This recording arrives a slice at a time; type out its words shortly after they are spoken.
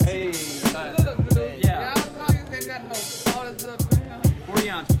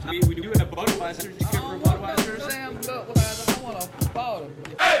Budweiser's? You care for Budweiser's? Sam Budweiser, I want to follow him.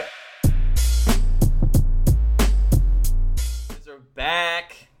 We're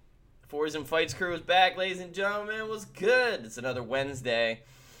back. Fours and Fights crew is back, ladies and gentlemen. What's good? It's another Wednesday.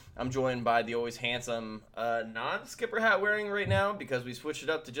 I'm joined by the always handsome, non-skipper hat wearing right now because we switched it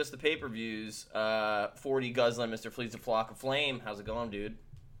up to just the pay-per-views. 40 Guzzlin, Mr. Fleet's a Flock of Flame. How's it going, dude?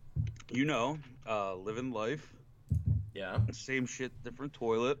 You know, living life. Yeah. Same shit, different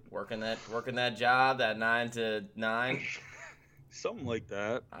toilet. Working that job, that 9 to 9. Something like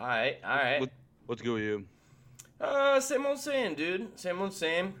that. All right. What's good with you? Same old same, dude. Same old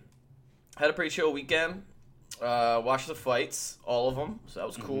same. Had a pretty chill weekend. Watched the fights, all of them, so that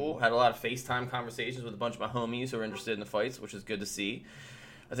was cool. Had a lot of FaceTime conversations with a bunch of my homies who were interested in the fights, which is good to see.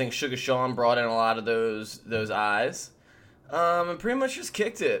 I think Sugar Sean brought in a lot of those eyes. And pretty much just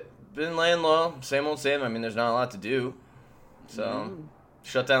kicked it. Been laying low, same old same. I mean, there's not a lot to do. So,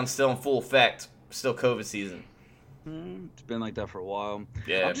 shutdown's still in full effect. Still COVID season. It's been like that for a while.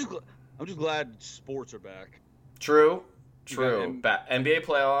 Yeah. I'm just glad sports are back. True. NBA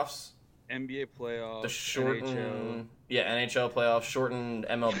playoffs. NBA playoffs. The shortened, NHL playoffs, shortened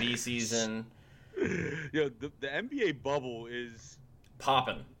MLB season. Yo, the NBA bubble is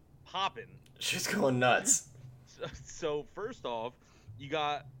Popping. She's going nuts. So first off,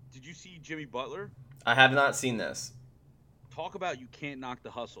 did you see Jimmy Butler? I have not seen this. Talk about you can't knock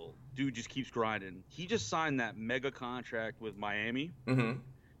the hustle. Dude just keeps grinding. He just signed that mega contract with Miami. Mm-hmm.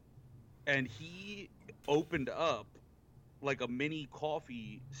 And he opened up like a mini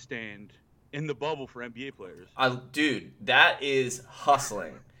coffee stand in the bubble for NBA players. Dude, that is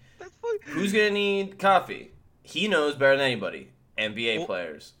hustling. That's funny. Who's going to need coffee? He knows better than anybody. NBA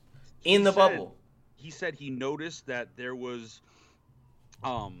players. In the bubble. He said he noticed that there was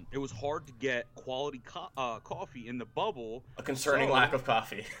it was hard to get quality coffee in the bubble. A concerning lack of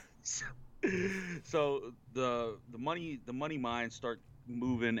coffee. So the money mines start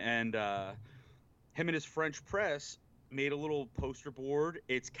moving, and him and his French press made a little poster board.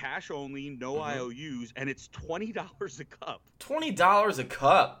 It's cash only, no IOUs, and it's $20 a cup. $20 a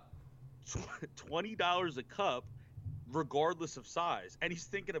cup. $20 a cup, regardless of size. And he's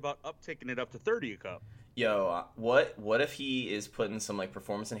thinking about uptaking it up to $30 a cup. Yo, what if he is putting some like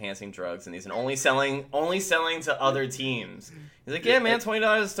performance enhancing drugs and he's only selling to other teams? He's like, yeah, man, $20,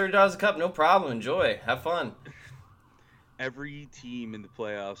 $30 a cup, no problem. Enjoy, have fun. Every team in the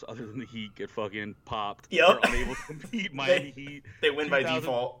playoffs, other than the Heat, get fucking popped. Yep. They're unable to compete. Miami Heat. They win by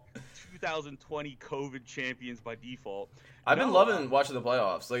default. 2020 COVID champions by default. I've been loving watching the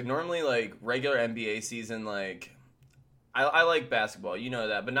playoffs. Like normally, like regular NBA season, like I like basketball, you know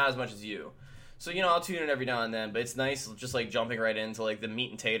that, but not as much as you. So, you know, I'll tune in every now and then, but it's nice just, like, jumping right into, like, the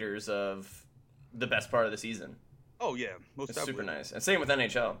meat and taters of the best part of the season. Oh, yeah. Most definitely. Super nice. And same with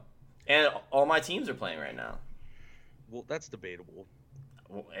NHL. And all my teams are playing right now. Well, that's debatable.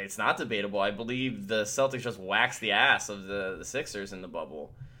 Well, it's not debatable. I believe the Celtics just waxed the ass of the Sixers in the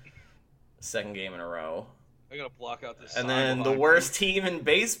bubble. Second game in a row. I gotta block out this. And then the worst team in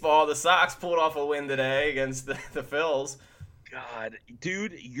baseball, the Sox, pulled off a win today against the Phils. God.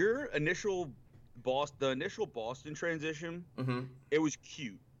 Dude, your initial Boston transition, it was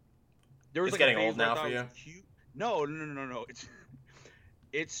cute. There was it's like getting old now for you? Cute. No.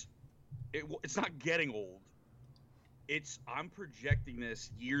 It's not getting old. I'm projecting this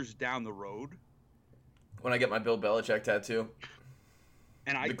years down the road. When I get my Bill Belichick tattoo.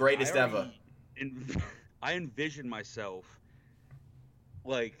 And the greatest ever. I envision myself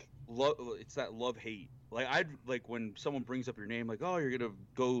like it's that love-hate. Like when someone brings up your name, like, oh, you're gonna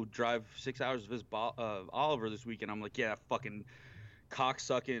go drive 6 hours to visit Oliver this weekend. I'm like, yeah, fucking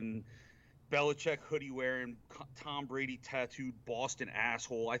cocksucking, Belichick hoodie wearing, Tom Brady tattooed Boston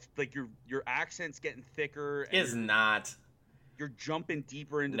asshole. I like your accent's getting thicker. It's not. You're jumping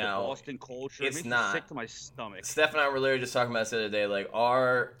deeper into the Boston culture. It's it makes not. me sick to my stomach. Steph and I were literally just talking about this the other day. Like,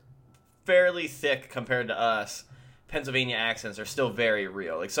 our fairly thick compared to us Pennsylvania accents are still very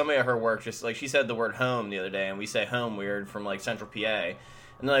real. Like, somebody at her work just, like, she said the word home the other day, and we say home weird from, like, Central PA. And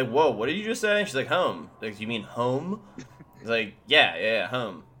they're like, whoa, what did you just say? And she's like, home. Like, you mean home? It's like, yeah,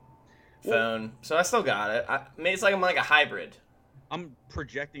 home. Phone. So I still got it. I mean, it's like I'm like a hybrid. I'm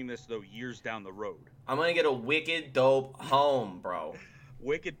projecting this, though, years down the road. I'm going to get a wicked dope home, bro.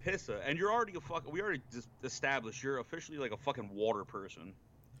 Wicked pissa. And you're already we already just established you're officially like a fucking water person.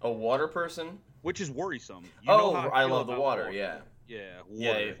 A water person? Which is worrisome. I love the water, yeah. Yeah,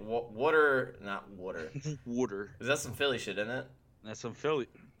 water. Yeah, water, not water. Water. Is that some Philly shit, isn't it? That's some Philly.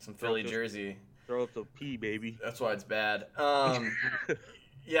 Some Philly Jersey. Throw up the pee, baby. That's why it's bad.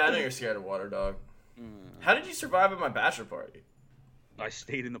 Yeah, I know you're scared of water, dog. How did you survive at my bachelor party? I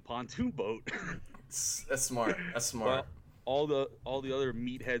stayed in the pontoon boat. That's smart. That's smart. Well, all the other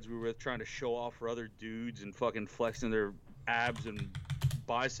meatheads we were with trying to show off for other dudes and fucking flexing their abs and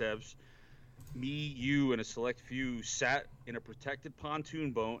biceps. Me, you, and a select few sat in a protected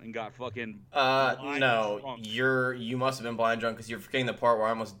pontoon boat and got fucking no, drunk. you must have been blind drunk because you're forgetting the part where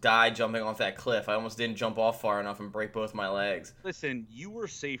I almost died jumping off that cliff. I almost didn't jump off far enough and break both my legs. Listen, you were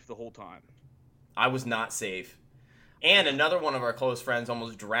safe the whole time. I was not safe. And another one of our close friends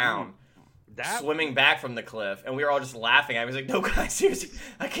almost drowned swimming back from the cliff, and we were all just laughing. I was like, no, guys, seriously,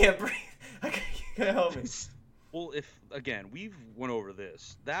 I can't breathe. You can't help me. Well, again, we've went over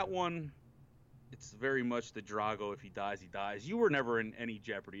this. That one, it's very much the Drago. If he dies, he dies. You were never in any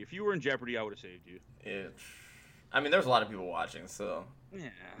jeopardy. If you were in jeopardy, I would have saved you. Yeah. I mean, there's a lot of people watching, so Yeah.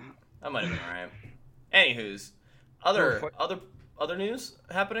 that might have been alright. Anywho's, other news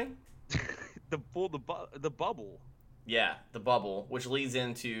happening? the bubble. Yeah, the bubble, which leads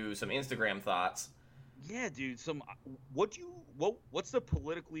into some Instagram thoughts. Yeah, dude. What's the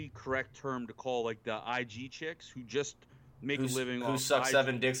politically correct term to call like the IG chicks who just make a living who off suck IG?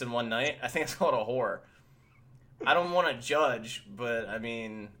 7 dicks in one night? I think it's called a whore. I don't want to judge, but I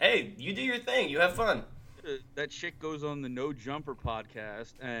mean, hey, you do your thing. You have fun. That chick goes on the No Jumper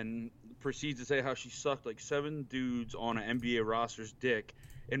podcast and proceeds to say how she sucked like 7 dudes on an NBA roster's dick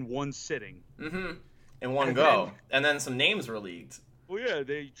in one sitting. Mm-hmm. In one go. And then some names were leaked. Well, yeah,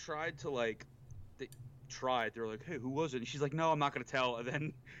 they tried to they were like, hey, who was it? And she's like, no, I'm not going to tell. And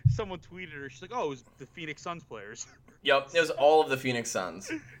then someone tweeted her. She's like, oh, it was the Phoenix Suns players. Yep, it was all of the Phoenix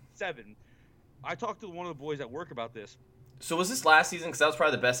Suns. 7. I talked to one of the boys at work about this. So was this last season? Because that was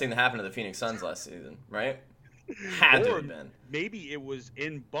probably the best thing that happened to the Phoenix Suns last season, right? Had to have been. Maybe it was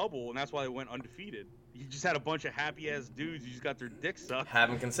in bubble, and that's why they went undefeated. You just had a bunch of happy-ass dudes who just got their dicks sucked.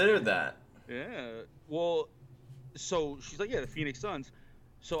 Haven't considered that. Yeah. Well, so she's like, yeah, the Phoenix Suns.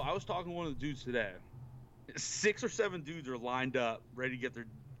 So I was talking to one of the dudes today. 6 or 7 dudes are lined up, ready to get their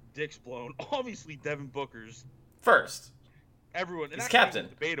dicks blown. Obviously, Devin Booker's First. everyone. He's captain.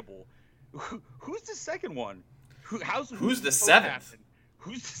 Debatable. Who's the second one? Who's the seventh?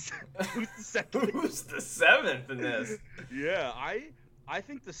 Who's the second? Who's the seventh in this? Yeah, I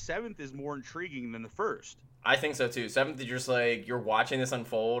think the 7th is more intriguing than the first. I think so too. 7th is just like you're watching this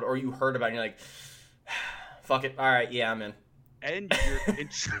unfold, or you heard about it and you're like, fuck it. All right, yeah, I'm in. And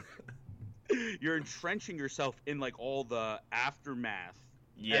you're entrenching yourself in like all the aftermath.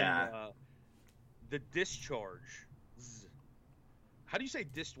 Yeah. And, the discharge. How do you say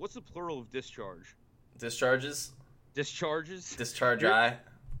what's the plural of discharge? Discharges? Discharges? Discharge eye.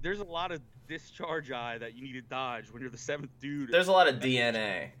 There's a lot of discharge eye that you need to dodge when you're the 7th dude. There's a lot of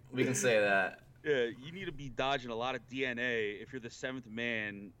DNA. We can say that. Yeah, you need to be dodging a lot of DNA if you're the 7th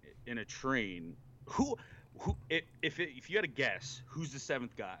man in a train. If you had a guess, who's the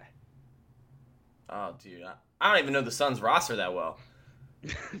 7th guy? Oh, dude, I don't even know the Suns roster that well.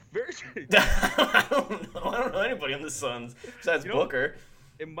 Very I don't know anybody on the Suns besides Booker.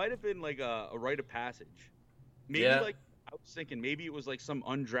 It might have been like a rite of passage. Maybe like I was thinking maybe it was like some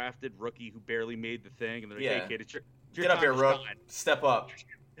undrafted rookie who barely made the thing, and they're like, "Hey kid, it's your get up here, Rook. shine. Step up."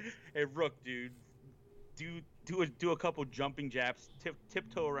 Hey Rook, dude, do a couple jumping jabs,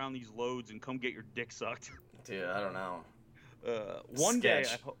 tiptoe around these loads, and come get your dick sucked. Dude, I don't know. One day,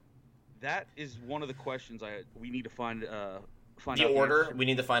 that is one of the questions we need to find the order. We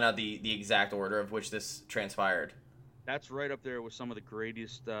need to find out the exact order of which this transpired. That's right up there with some of the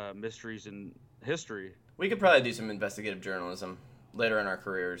greatest mysteries in history. We could probably do some investigative journalism later in our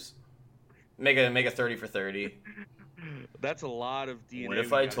careers. Make a 30 for 30. That's a lot of DNA. What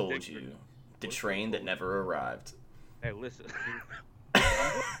if I told you the train that never arrived? Hey, listen.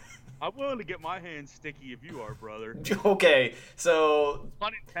 I'm willing to get my hands sticky if you are, brother. Okay, so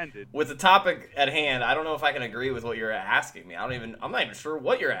unintended. With the topic at hand, I don't know if I can agree with what you're asking me. I'm not even sure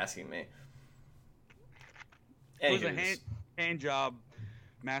what you're asking me. It was a hand job,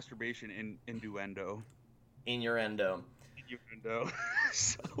 masturbation, innuendo. Innuendo.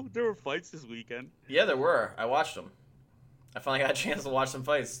 So there were fights this weekend. Yeah, there were. I watched them. I finally got a chance to watch some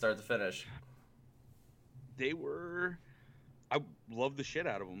fights, start to finish. I loved the shit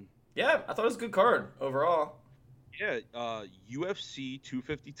out of them. Yeah, I thought it was a good card overall. Yeah, UFC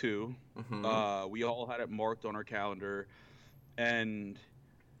 252. Mm-hmm. We all had it marked on our calendar, and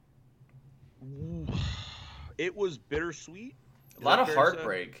it was bittersweet. A lot of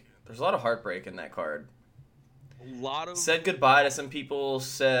heartbreak. There's a lot of heartbreak in that card. Said goodbye to some people.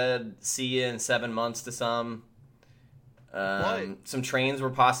 Said see you in 7 months to some. Some trains were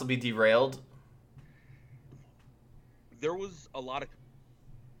possibly derailed. There was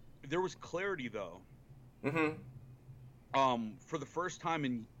clarity though. Mm-hmm. For the first time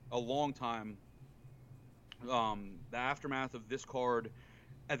in a long time, the aftermath of this card,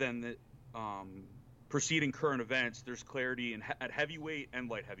 and then the preceding current events, there's clarity at heavyweight and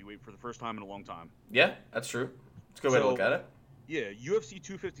light heavyweight for the first time in a long time. Yeah, that's true. It's a good way to look at it. Yeah, UFC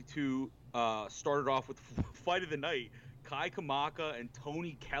 252 started off with fight of the night, Kai Kamaka and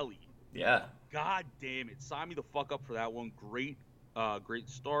Tony Kelly. Yeah. God damn it. Sign me the fuck up for that one. Great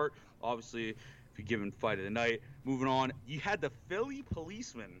start. Obviously, if you're giving fight of the night. Moving on, you had the Philly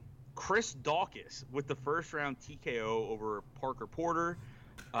policeman, Chris Daukaus, with the first round TKO over Parker Porter.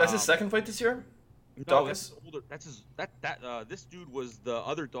 That's his second fight this year? No, Daukaus? This dude was the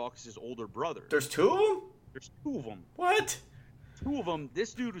other Daukaus' older brother. There's two of them? There's two of them. What? Two of them.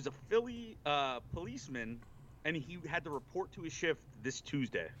 This dude was a Philly policeman, and he had to report to his shift this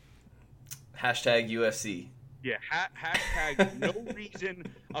Tuesday. Hashtag UFC. Yeah, hashtag no reason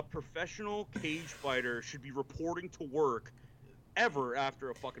a professional cage fighter should be reporting to work ever after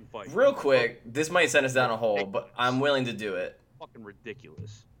a fucking fight. Real quick, this might send us down a hole, but I'm willing to do it. Fucking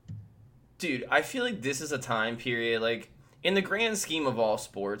ridiculous. Dude, I feel like this is a time period, like, in the grand scheme of all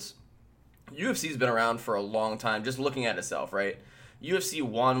sports, UFC's been around for a long time, just looking at itself, right? UFC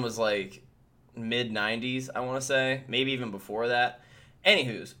 1 was, like, mid-90s, I want to say. Maybe even before that.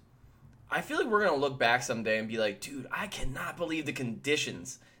 Anywho's, I feel like we're going to look back someday and be like, dude, I cannot believe the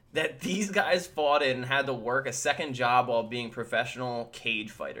conditions that these guys fought in and had to work a second job while being professional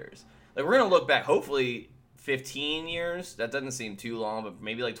cage fighters. Like, we're going to look back, hopefully 15 years, that doesn't seem too long, but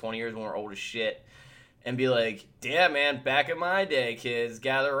maybe like 20 years when we're old as shit, and be like, damn, man, back in my day, kids,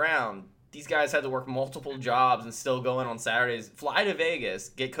 gather around. These guys had to work multiple jobs and still go in on Saturdays, fly to Vegas,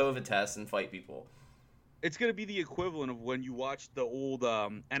 get COVID tests, and fight people. It's going to be the equivalent of when you watch the old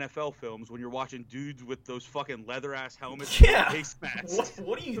NFL films, when you're watching dudes with those fucking leather-ass helmets Yeah. and face masks.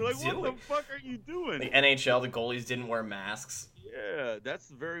 What are you You're like, doing? what the fuck are you doing? The NHL, the goalies didn't wear masks. Yeah, that's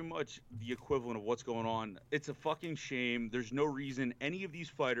very much the equivalent of what's going on. It's a fucking shame. There's no reason any of these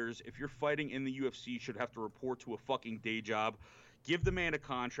fighters, if you're fighting in the UFC, should have to report to a fucking day job. Give the man a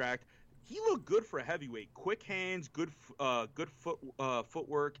contract. He looked good for a heavyweight. Quick hands, good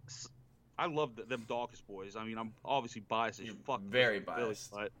footwork. I love them Daukaus boys. I mean, I'm obviously biased as fuck. Very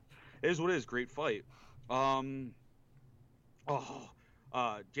biased. But it is what it is. Great fight. Danny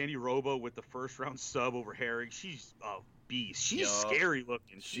Robo with the first round sub over Herring. She's a beast. She's scary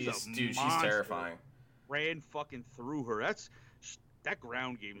looking. She's terrifying. Ran fucking through her. That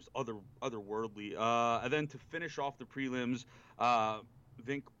ground game is otherworldly. And then to finish off the prelims,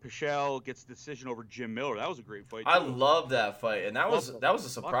 Vink Pichel gets the decision over Jim Miller. That was a great fight, too. I love that fight, and that was a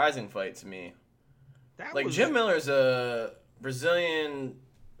surprising fight to me. Jim Miller's a Brazilian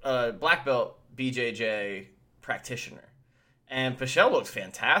black belt BJJ practitioner, and Pichel looked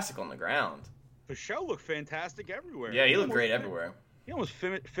fantastic on the ground. Pichel looked fantastic everywhere. Yeah, he looked great everywhere. He almost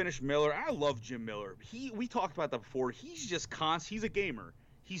finished Miller. I love Jim Miller. We talked about that before. He's just he's a gamer.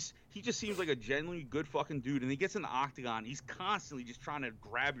 He just seems like a genuinely good fucking dude, and he gets in the octagon. He's constantly just trying to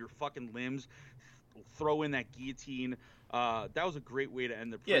grab your fucking limbs, throw in that guillotine. That was a great way to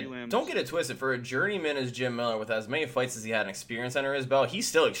end the prelims. Yeah, don't get it twisted. For a journeyman as Jim Miller, with as many fights as he had and experience under his belt, he's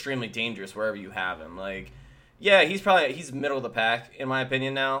still extremely dangerous wherever you have him. Like, yeah, he's middle of the pack, in my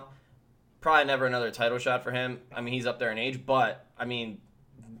opinion now. Probably never another title shot for him. I mean, he's up there in age, but, I mean,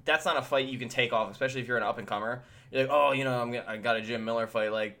 that's not a fight you can take off, especially if you're an up-and-comer. You're like, oh, I got a Jim Miller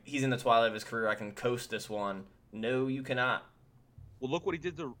fight. Like, he's in the twilight of his career. I can coast this one. No, you cannot. Well, look what he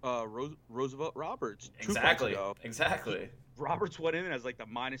did to Roosevelt Roberts. Exactly. 2 fights ago. Exactly. Roberts went in as like the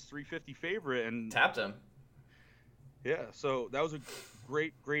minus 350 favorite and tapped him. Yeah, so that was a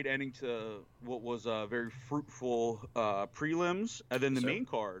great ending to what was a very fruitful prelims, and then the main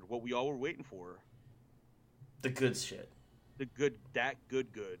card, what we all were waiting for. The good shit. The good.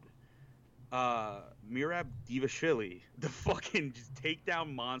 Merab Dvalishvili, the fucking just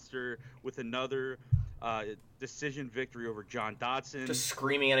takedown monster with another decision victory over John Dodson. Just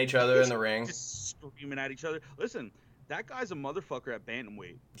screaming at each other in the ring. Just screaming at each other. Listen, that guy's a motherfucker at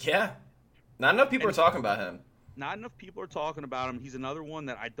bantamweight. Yeah. Not enough people are talking about him. Not enough people are talking about him. He's another one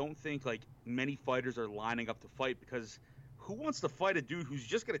that I don't think like many fighters are lining up to fight, because who wants to fight a dude who's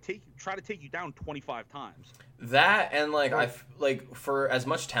just gonna try to take you down 25 times? That, and like for as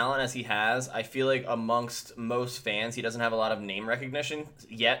much talent as he has, I feel like amongst most fans he doesn't have a lot of name recognition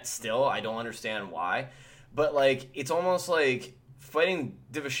yet. Still, I don't understand why, but like it's almost like fighting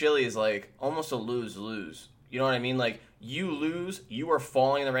Dvalishvili is like almost a lose-lose. You know what I mean? Like, you lose, you are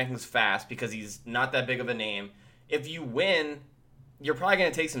falling in the rankings fast because he's not that big of a name. If you win, you're probably going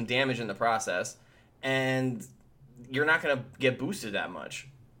to take some damage in the process, and you're not going to get boosted that much.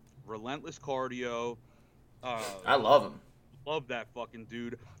 Relentless cardio, I love him. Love that fucking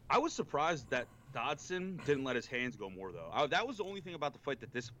dude. I was surprised that Dodson didn't let his hands go more, though. That was the only thing about the fight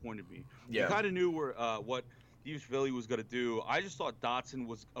that disappointed me. Yeah. You kind of knew what Dvalishvili was going to do. I just thought Dodson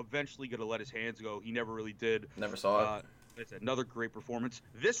was eventually going to let his hands go. He never really did. Never saw it. It's another great performance.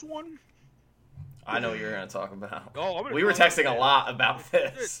 This one, I know what you're going to talk about. Oh, we were texting a lot about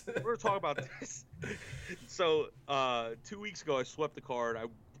this. We're going to talk about this. So, 2 weeks ago, I swept the card. I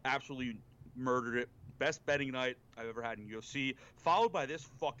absolutely murdered it. Best betting night I've ever had in UFC, followed by this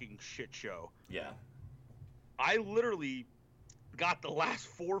fucking shit show. Yeah. I literally got the last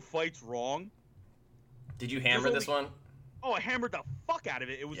 4 fights wrong. Did you hammer this one? Oh, I hammered the fuck out of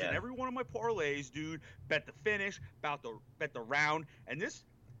it. It was Yeah. in every one of my parlays, dude. Bet the finish, bet the round, and this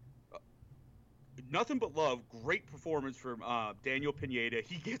nothing but love. Great performance from Daniel Pineda.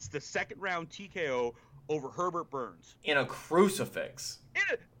 He gets the second round TKO over Herbert Burns In a crucifix.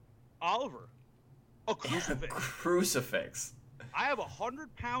 Oliver, a crucifix. Crucifix. I have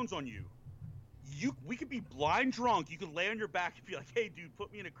 100 pounds on you. We could be blind drunk. You could lay on your back and be like, "Hey, dude,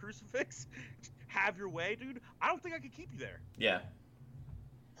 put me in a crucifix. Have your way, dude." I don't think I could keep you there. Yeah.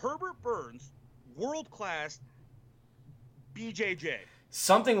 Herbert Burns, world class. BJJ.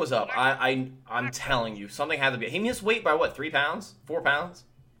 Something was up. I'm telling you, something had to be. He missed weight by what? 3 pounds? 4 pounds?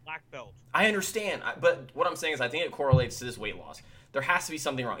 Black belt. I understand, but what I'm saying is, I think it correlates to this weight loss. There has to be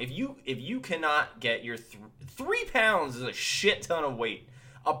something wrong. If you cannot get your 3 pounds is a shit ton of weight.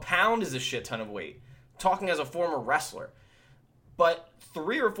 A pound is a shit ton of weight. Talking as a former wrestler, but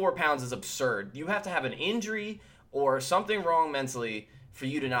 3 or 4 pounds is absurd. You have to have an injury or something wrong mentally for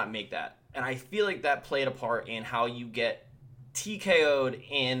you to not make that. And I feel like that played a part in how you get TKO'd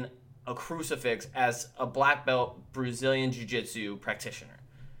in a crucifix as a black belt Brazilian Jiu-Jitsu practitioner.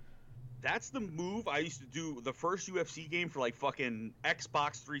 That's the move I used to do the first UFC game for like fucking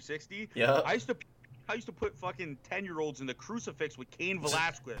Xbox 360. Yeah. I used to put fucking 10-year-olds in the crucifix with Cain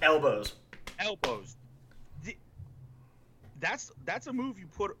Velasquez. Elbows. That's a move you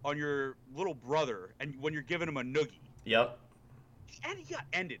put on your little brother and when you're giving him a noogie. Yep. And he got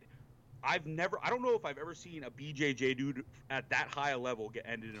ended. I don't know if I've ever seen a BJJ dude at that high a level get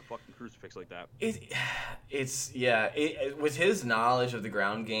ended in a fucking crucifix like that. With his knowledge of the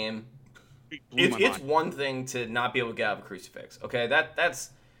ground game, it's one thing to not be able to get out of a crucifix. Okay,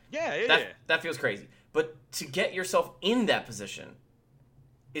 that feels crazy. But to get yourself in that position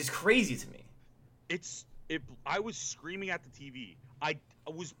is crazy to me. I was screaming at the TV. I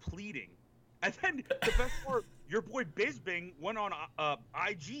was pleading. And then the best part, your boy Bisping went on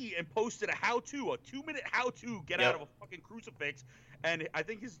IG and posted a 2-minute how-to get out of a fucking crucifix. And I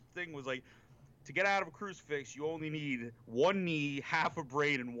think his thing was like, to get out of a crucifix, you only need one knee, half a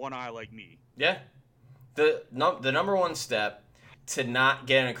brain, and one eye like me. Yeah. The number one step to not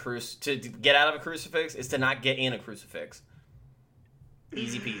get to get out of a crucifix is to not get in a crucifix.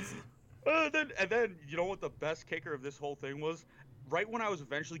 Easy peasy. And then you know what the best kicker of this whole thing was? Right when I was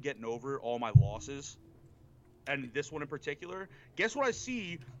eventually getting over all my losses, and this one in particular, guess what I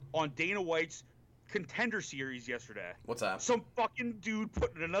see on Dana White's Contender Series yesterday? What's that? Some fucking dude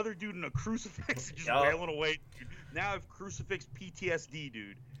putting another dude in a crucifix and just wailing away. Dude. Now I have crucifix PTSD,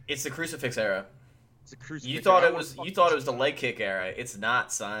 dude. It's the crucifix era. It's a crucifix. You thought it was the leg kick era. It's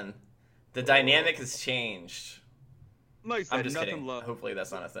not, son. The dynamic has changed. Like I said, I'm just kidding. Love. Hopefully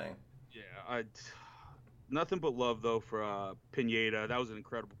that's not a thing. Yeah, nothing but love though for Pineda. That was an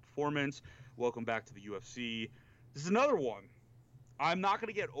incredible performance. Welcome back to the UFC. This is another one. I'm not going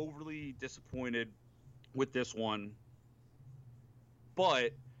to get overly disappointed with this one,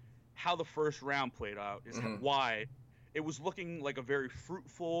 but how the first round played out is why it was looking like a very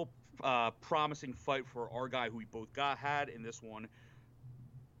fruitful, promising fight for our guy who we both had in this one.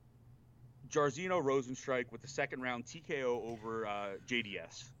 Jairzinho Rozenstruik with the second round TKO over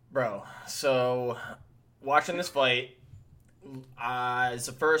JDS. Bro, so watching this fight, it's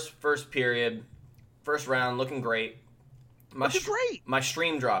the first period, first round, looking great. My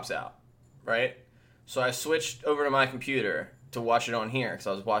stream drops out, right? So I switched over to my computer to watch it on here because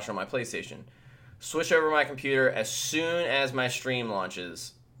I was watching on my PlayStation. Switch over to my computer as soon as my stream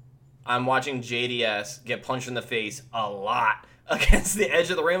launches. I'm watching JDS get punched in the face a lot against the edge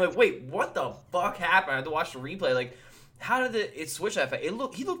of the ring. I'm like, wait, what the fuck happened? I had to watch the replay. Like, how did it switch that fast? He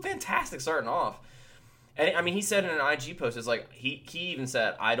looked fantastic starting off. And I mean, he said in an IG post, it's like, he even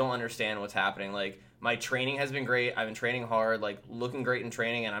said, I don't understand what's happening. Like, my training has been great. I've been training hard, like, looking great in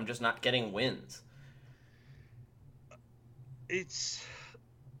training, and I'm just not getting wins.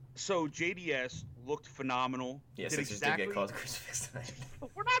 So JDS looked phenomenal. Yeah, Sixers did get called crucifix tonight.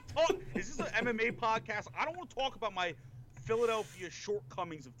 We're not talking. Is this an MMA podcast? I don't want to talk about my Philadelphia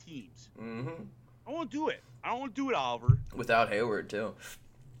shortcomings of teams. Mm-hmm. I don't want to do it. I don't want to do it, Oliver. Without Hayward too.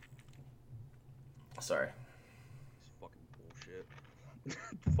 Sorry. It's fucking bullshit.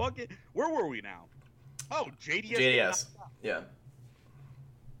 Fuck it. Where were we now? Oh, JDS. JDS. Yeah.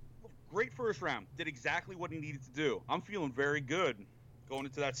 Great first round. Did exactly what he needed to do. I'm feeling very good going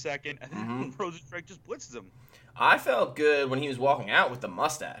into that second, and then Rosenstrike just blitzes him. I felt good when he was walking out with the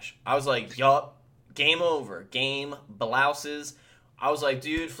mustache. I was like, yup, game over. Game, blouses. I was like,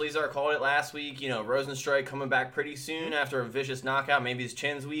 dude, Fleazar called it last week. You know, Rosenstrike coming back pretty soon after a vicious knockout. Maybe his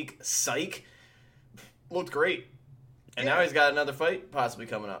chin's weak. Psych. Looked great. And now he's got another fight possibly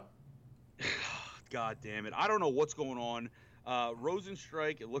coming up. God damn it. I don't know what's going on.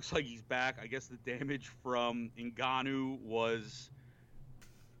 Rosenstrike, it looks like he's back. I guess the damage from Ngannou was...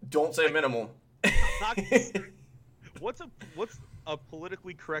 Don't say minimal. What's a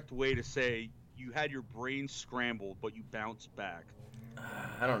politically correct way to say you had your brain scrambled, but you bounced back?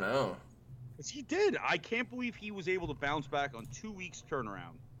 I don't know. Because he did. I can't believe he was able to bounce back on 2 weeks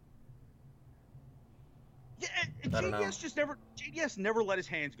turnaround. Yeah, and JDS never let his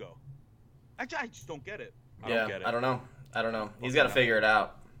hands go. I just don't get it. I don't get it. I don't know. He's got to figure it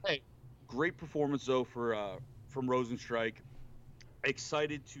out. Hey, great performance though from Rosenstrike.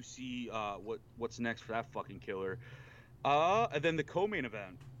 Excited to see what's next for that fucking killer. And then the co-main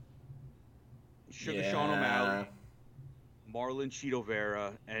event: Sugar Sean O'Malley, Marlon Chito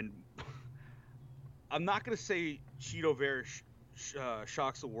Vera, and I'm not gonna say Chito Vera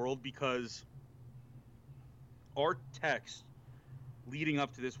shocks the world because our texts leading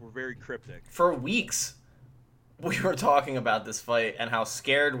up to this were very cryptic. For weeks, we were talking about this fight and how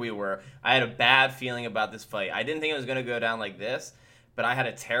scared we were. I had a bad feeling about this fight. I didn't think it was going to go down like this, but I had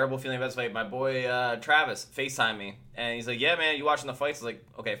a terrible feeling about this fight. My boy Travis FaceTimed me, and he's like, yeah, man, you watching the fights? I was like,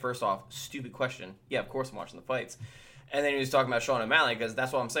 okay, first off, stupid question. Yeah, of course I'm watching the fights. And then he was talking about Sean O'Malley, because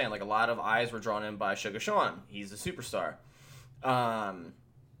that's what I'm saying. Like, a lot of eyes were drawn in by Sugar Sean. He's a superstar.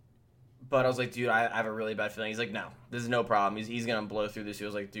 But I was like, dude, I have a really bad feeling. He's like, no, this is no problem. He's going to blow through this. He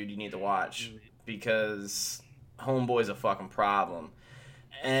was like, dude, you need to watch because homeboy's a fucking problem.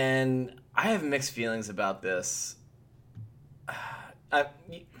 And I have mixed feelings about this.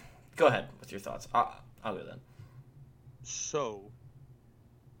 Go ahead with your thoughts. I'll go then. So,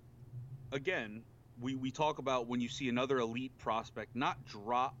 again, we talk about when you see another elite prospect not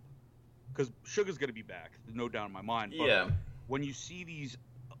drop, because Sugar's going to be back, no doubt in my mind. But yeah. When you see these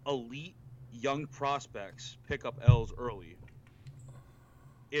elite young prospects pick up L's early,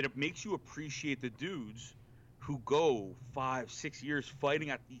 it makes you appreciate the dudes who go 5-6 years fighting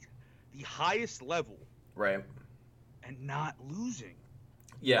at the highest level, right, and not losing.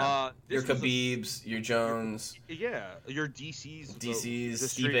 Yeah, your Khabibs, your Jones, your DCs,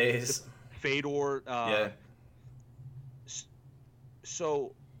 Stipe's, Fedor. Yeah.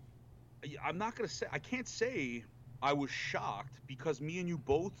 So, I'm not gonna say, I can't say I was shocked, because me and you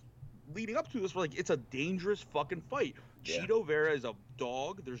both, leading up to this, were like, it's a dangerous fucking fight. Yeah. Chito Vera is a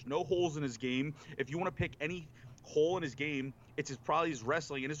dog. There's no holes in his game. If you want to pick any hole in his game, it's probably his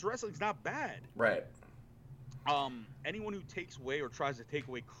wrestling, and his wrestling's not bad. Right. Anyone who takes away or tries to take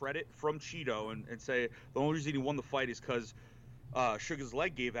away credit from Chito and say the only reason he won the fight is because Sugar's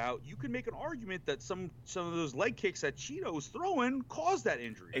leg gave out, you can make an argument that some of those leg kicks that Chito was throwing caused that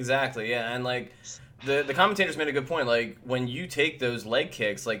injury. Exactly, yeah. And, like, the commentators made a good point. Like, when you take those leg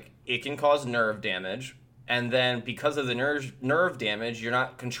kicks, like, it can cause nerve damage. And then because of the nerve damage, you're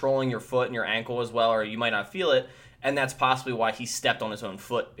not controlling your foot and your ankle as well, or you might not feel it. And that's possibly why he stepped on his own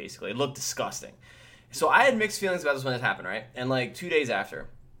foot, basically. It looked disgusting. So I had mixed feelings about this when it happened, right? And, like, 2 days after,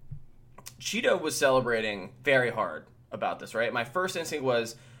 Chito was celebrating very hard about this, right? My first instinct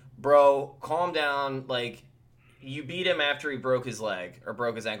was, bro, calm down. Like, you beat him after he broke his leg or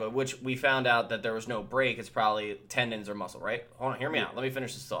broke his ankle, which we found out that there was no break. It's probably tendons or muscle, right? Hold on, hear me out. Let me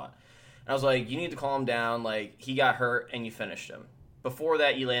finish this thought. And I was like, you need to calm down. Like, he got hurt and you finished him. Before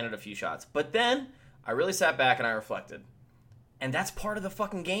that, you landed a few shots. But then I really sat back and I reflected. And that's part of the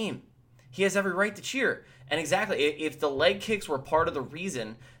fucking game. He has every right to cheer. And exactly, if the leg kicks were part of the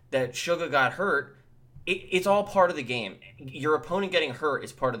reason that Sugar got hurt, it's all part of the game. Your opponent getting hurt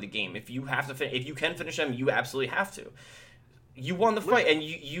is part of the game. If you have to, if you can finish him, you absolutely have to. You won the fight, and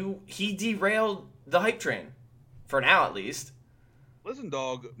he derailed the hype train, for now at least. Listen,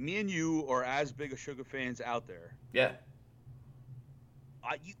 dog, me and you are as big a Sugar fans out there. Yeah.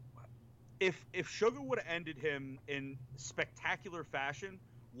 If Sugar would have ended him in spectacular fashion,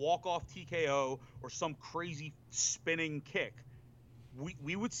 walk off TKO or some crazy spinning kick,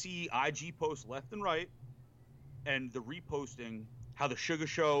 we would see IG posts left and right, and the reposting how the Sugar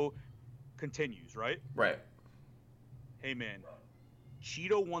Show continues, right? Right. Hey, man,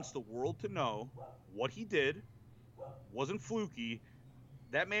 Cheeto wants the world to know what he did wasn't fluky.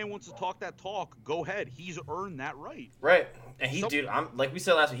 That man wants to talk that talk. Go ahead. He's earned that right. Right. And dude, like we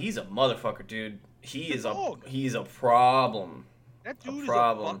said last week, he's a motherfucker, dude. He's a problem. That dude is a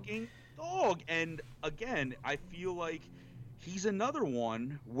fucking dog. And again, I feel like he's another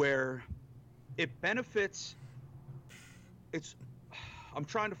one where it benefits. I'm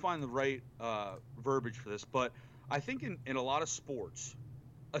trying to find the right verbiage for this, but I think in a lot of sports,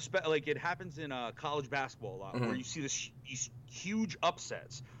 like it happens in college basketball a lot, where you see these huge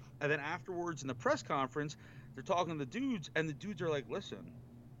upsets, and then afterwards in the press conference, they're talking to the dudes, and the dudes are like, "Listen,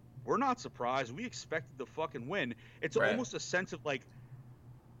 we're not surprised. We expected to fucking win." It's almost a sense of like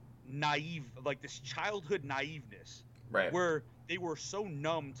naive, like this childhood naiveness, right? Where they were so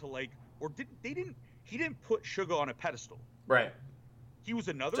numb to like, or he didn't put Sugar on a pedestal, right? He was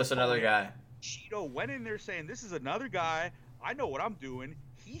another guy. Cheeto went in there saying, "This is another guy. I know what I'm doing.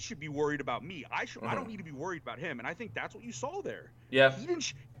 He should be worried about me. I don't need to be worried about him." And I think that's what you saw there. Yeah. He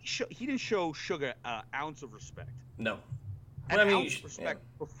didn't show Sugar an ounce of respect. No. An ounce of respect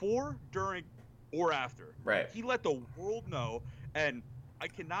before, during, or after. Right. He let the world know, and I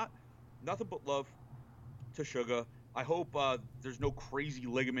nothing but love to Sugar. I hope there's no crazy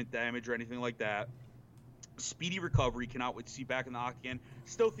ligament damage or anything like that. Speedy recovery. Cannot wait to see back in the octagon.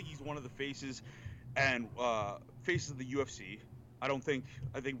 Still think he's one of the faces of the UFC. I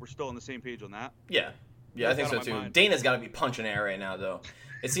think we're still on the same page on that. Yeah, I think so too. Mind. Dana's got to be punching air right now, though.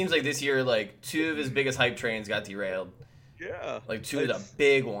 It seems like this year, like 2 of his biggest hype trains got derailed. Yeah, like 2 of the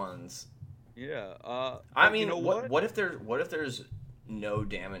big ones. Yeah. I mean, you know what if there's no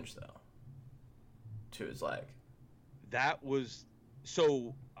damage though to his leg? That was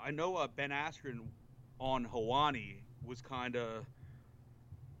so. I know Ben Askren on Helwani was kind of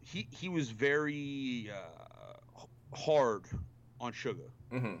he was very hard on Sugar.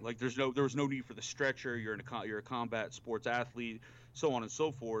 Like there was no need for the stretcher. You're a combat sports athlete, so on and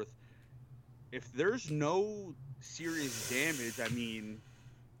so forth. If there's no serious damage, I mean,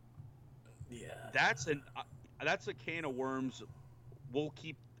 yeah, that's a can of worms.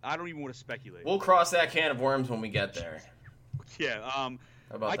 I don't even want to speculate. We'll cross that can of worms when we get there. Yeah.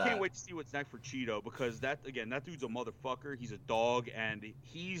 I can't wait to see what's next for Cheeto, because that dude's a motherfucker. He's a dog, and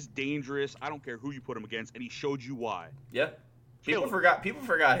he's dangerous. I don't care who you put him against, and he showed you why. Yeah. People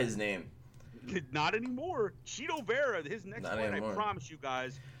forgot his name. Not anymore. Cheeto Vera, his next fight, I promise you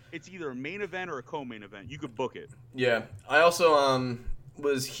guys, it's either a main event or a co-main event. You could book it. Yeah. I also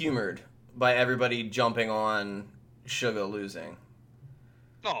was humored by everybody jumping on Sugar losing.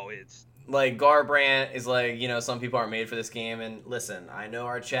 Oh, it's... Like, Garbrandt is like, some people aren't made for this game. And listen, I know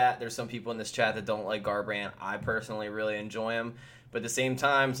our chat, there's some people in this chat that don't like Garbrandt. I personally really enjoy him. But at the same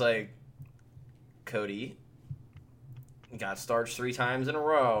time, it's like, Cody got starched 3 times in a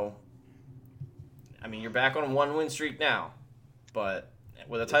row. I mean, you're back on a 1-win streak now, but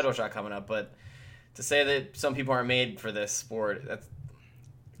with a title shot coming up. But to say that some people aren't made for this sport,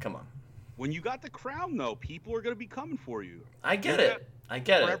 come on. When you got the crown, though, people are going to be coming for you. I get it.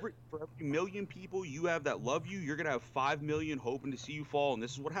 For every million people you have that love you, you're going to have 5 million hoping to see you fall, and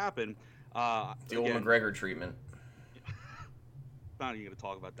this is what happened. The old McGregor treatment. Not even going to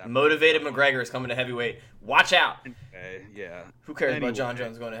talk about that. Motivated McGregor is coming to heavyweight. Watch out. Yeah. Who cares about John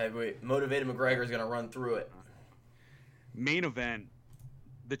Jones going to heavyweight? Motivated McGregor is going to run through it. Main event,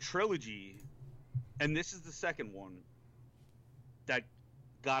 the trilogy, and this is the second one that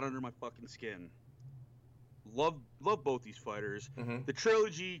got under my fucking skin. Love both these fighters. Mm-hmm. The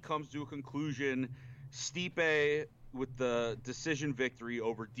trilogy comes to a conclusion. Stipe with the decision victory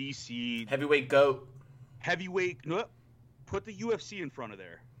over DC. Heavyweight GOAT. No, put the UFC in front of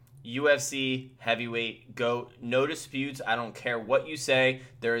there. UFC heavyweight GOAT. No disputes. I don't care what you say.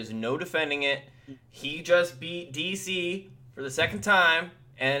 There is no defending it. He just beat DC for the second time.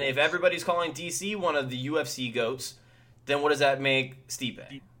 And if everybody's calling DC one of the UFC GOATs, then what does that make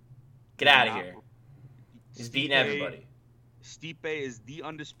Stipe? Get out of here. He's beating everybody. Stipe is the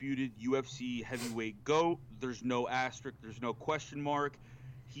undisputed UFC heavyweight GOAT. There's no asterisk. There's no question mark.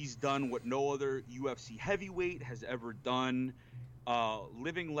 He's done what no other UFC heavyweight has ever done.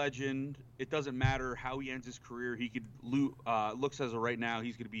 Living legend. It doesn't matter how he ends his career. He could looks as of right now,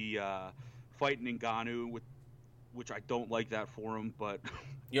 he's going to be fighting Ngannou, which I don't like that for him. But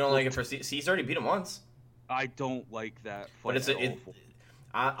you don't like it for he's already beat him once. I don't like that fight. But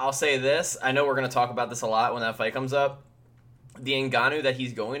I'll say this. I know we're going to talk about this a lot when that fight comes up. The Ngannou that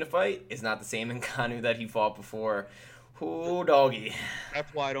he's going to fight is not the same Ngannou that he fought before. Ooh, doggy.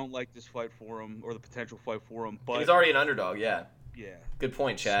 That's why I don't like this fight for him, or the potential fight for him. But he's already an underdog, yeah. Yeah. Good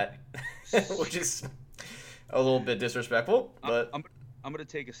point, chat. Which is a little bit disrespectful, but I'm gonna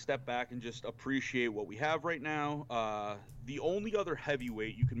take a step back and just appreciate what we have right now. The only other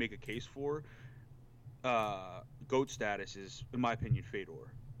heavyweight you can make a case for, GOAT status is, in my opinion,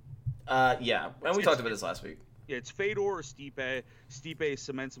 Fedor. Yeah, and we talked about this last week. Yeah, it's Fedor or Stipe. Stipe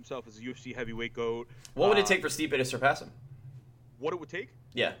cements himself as a UFC heavyweight GOAT. What would it take for Stipe to surpass him? What it would take?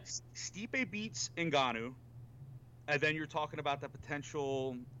 Yeah. Stipe beats Ngannou, and then you're talking about the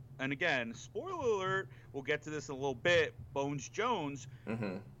potential. And again, spoiler alert, we'll get to this in a little bit. Bones Jones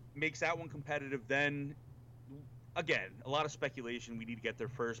makes that one competitive. Then, again, a lot of speculation. We need to get there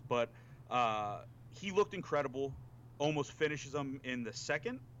first. But he looked incredible. Almost finishes him in the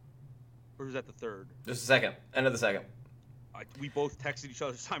second. Or is that the third? Just a second. End of the second. We both texted each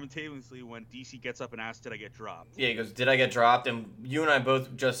other simultaneously when DC gets up and asks, did I get dropped? Yeah, he goes, did I get dropped? And you and I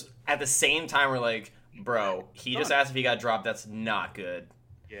both just, at the same time, were like, bro, he just asked if he got dropped. That's not good.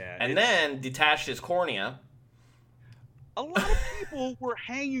 Yeah. And then detached his cornea. A lot of people were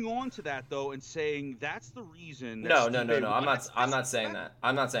hanging on to that though and saying that's the reason. No. I'm not saying that.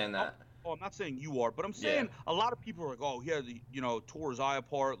 I'm not saying that. Oh, I'm not saying you are, but I'm saying a lot of people are like, oh, he had tore his eye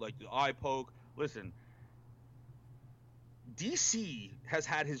apart, like the eye poke. Listen, DC has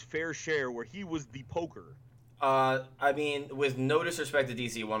had his fair share where he was the poker. I mean, with no disrespect to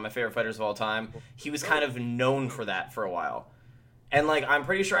DC, one of my favorite fighters of all time, he was kind of known for that for a while. And, like, I'm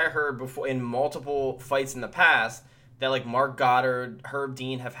pretty sure I heard before in multiple fights in the past that, like, Mark Goddard, Herb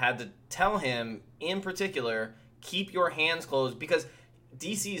Dean have had to tell him, in particular, keep your hands closed. Because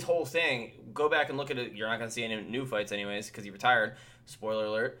DC's whole thing, go back and look at it. You're not going to see any new fights anyways because he retired. Spoiler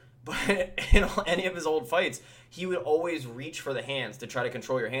alert. But in any of his old fights, he would always reach for the hands to try to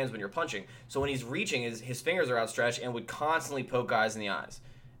control your hands when you're punching. So when he's reaching, his fingers are outstretched and would constantly poke guys in the eyes.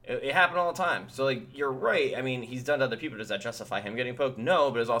 It happened all the time. So, like, you're right. I mean, he's done to other people. Does that justify him getting poked?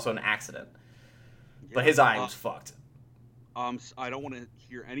 No, but it's also an accident. Yeah, but his eye was fucked. I don't want to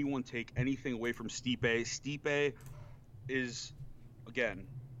hear anyone take anything away from Stipe. Stipe is, again,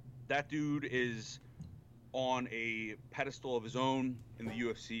 that dude is on a pedestal of his own in the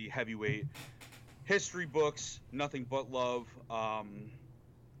UFC heavyweight. History books, nothing but love.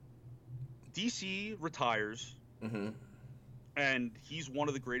 DC retires. Mm-hmm. And he's one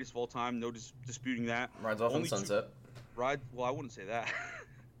of the greatest of all time, no disputing that. Rides off in the sunset. Well, I wouldn't say that.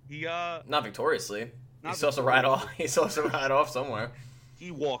 He not victoriously. He's supposed to ride off. He's supposed to ride off somewhere.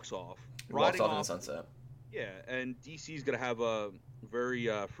 He walks off. He walks off in the sunset. Yeah, and DC's gonna have a very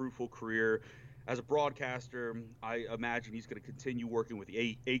fruitful career as a broadcaster. I imagine he's gonna continue working with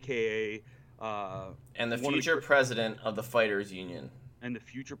the AKA. And the future president of the Fighters Union. And the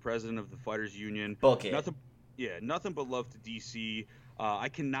future president of the Fighters Union. Book it. Nothing but love to DC. I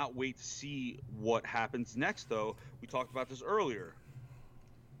cannot wait to see what happens next, though. We talked about this earlier.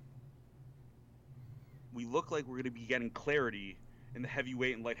 We look like we're going to be getting clarity in the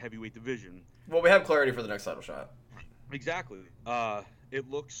heavyweight and light heavyweight division. Well, we have clarity for the next title shot. Exactly. It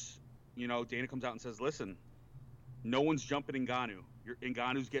looks, Dana comes out and says, listen, no one's jumping Ngannou.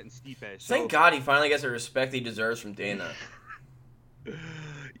 Ngannou's getting Stipe. So, thank God he finally gets the respect he deserves from Dana.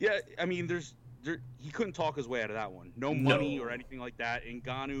 Yeah, I mean, he couldn't talk his way out of that one. No money or anything like that.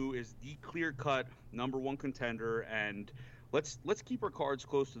 Ngannou is the clear-cut #1 contender, and let's keep our cards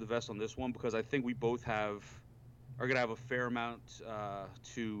close to the vest on this one because I think we both are going to have a fair amount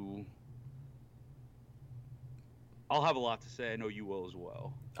to. I'll have a lot to say. I know you will as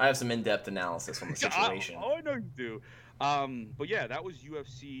well. I have some in-depth analysis on the situation. I know you do. But yeah, that was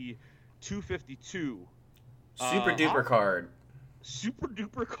UFC 252. Super duper card. Super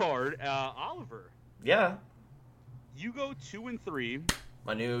duper card. Oliver. Yeah. You go 2-3.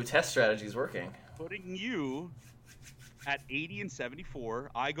 My new test strategy is working. Putting you at 80-74.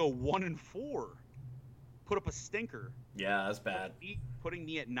 I go 1-4. Put up a stinker. Yeah, that's bad. Putting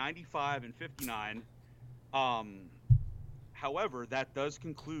me at 95-59. However, that does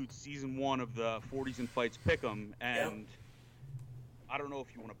conclude season 1 of the 40s and Fights Pick'em, and I don't know if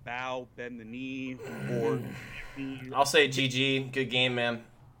you want to bow, bend the knee, or. I'll say GG. Good game, man.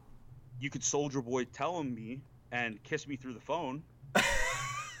 You could Soldier Boy tell me and kiss me through the phone.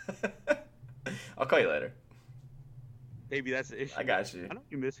 I'll call you later. Maybe that's the issue. I got you. I know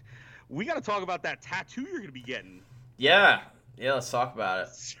you miss. We got to talk about that tattoo you're going to be getting. Yeah, let's talk about it.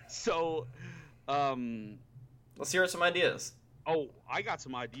 So, let's hear some ideas. Oh, I got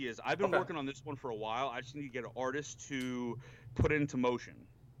some ideas. I've been working on this one for a while. I just need to get an artist to put it into motion.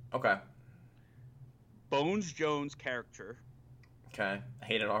 Okay. Bones Jones character. Okay. I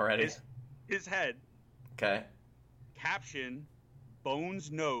hate it already. His head. Okay. Caption,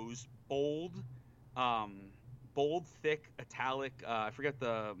 Bones nose, bold, thick, italic. I forget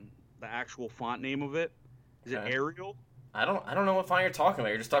the actual font name of it. Is it Arial? I don't know what font you're talking about.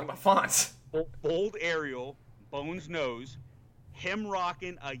 You're just talking about fonts. Bold Arial, Bones nose, him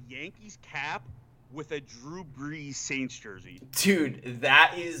rocking a Yankees cap with a Drew Brees Saints jersey. Dude,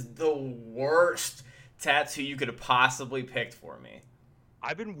 that is the worst tattoo you could have possibly picked for me.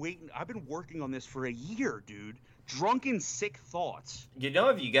 I've been working on this for a year, dude. Drunken sick thoughts. You know,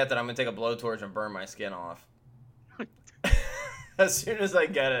 if you get that, I'm gonna take a blowtorch and burn my skin off. As soon as I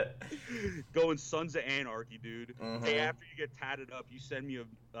get it. Going Sons of Anarchy, dude. Mm-hmm. Day after you get tatted up, you send me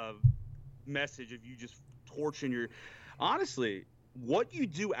a message of you just torching your... Honestly, what you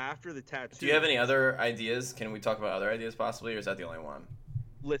do after the tattoo... Do you have any other ideas? Can we talk about other ideas possibly, or is that the only one?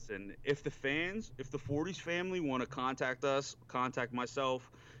 Listen, if the 40s family want to contact us, contact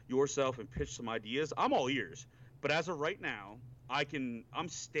myself, yourself, and pitch some ideas, I'm all ears. But as of right now, I'm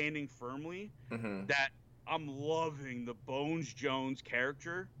standing firmly that I'm loving the Bones Jones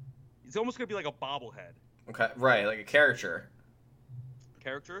character. It's almost going to be like a bobblehead. Okay, right, like a caricature.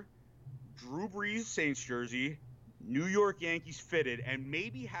 Drew Brees Saints jersey, New York Yankees fitted, and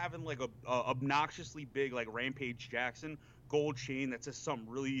maybe having like a obnoxiously big like Rampage Jackson gold chain that says something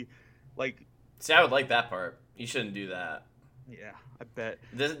really like... See, I would like that part. You shouldn't do that. Yeah, I bet.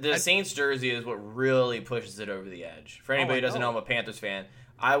 The Saints jersey is what really pushes it over the edge. For anybody who doesn't know, I'm a Panthers fan.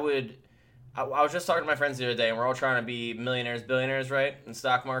 I was just talking to my friends the other day, and we're all trying to be millionaires, billionaires, right? In the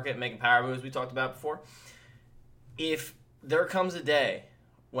stock market, making power moves we talked about before. If there comes a day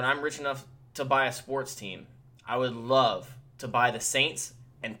when I'm rich enough to buy a sports team, I would love to buy the Saints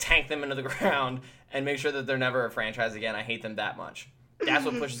and tank them into the ground and make sure that they're never a franchise again. I hate them that much. That's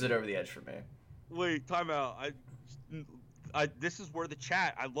what pushes it over the edge for me. Wait, time out. This is where the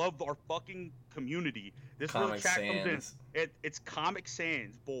chat. I love our fucking community. This is where the chat comes in. It's Comic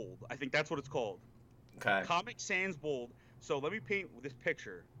Sans Bold. I think that's what it's called. Okay. Comic Sans Bold. So let me paint this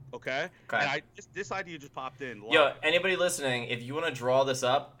picture, okay? And this idea just popped in. Live. Yo, anybody listening, if you want to draw this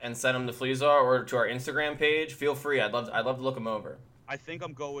up and send them to Fleazar or to our Instagram page, feel free. I'd love to look them over. I think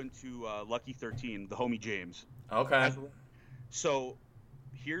I'm going to Lucky 13, the homie James. Okay. So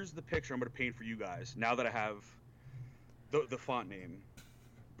here's the picture I'm going to paint for you guys now that I have the font name.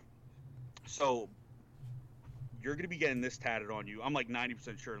 So you're going to be getting this tatted on you. I'm like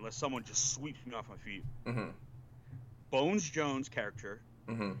 90% sure, unless someone just sweeps me off my feet. Mm-hmm. Bones Jones character.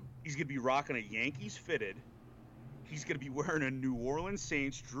 Mm-hmm. He's going to be rocking a Yankees fitted. He's going to be wearing a New Orleans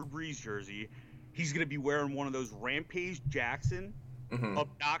Saints Drew Brees jersey. He's going to be wearing one of those Rampage Jackson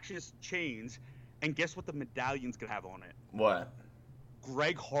obnoxious chains. And guess what the medallion's going to have on it? What?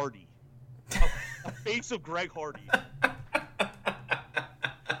 Greg Hardy. A face of Greg Hardy.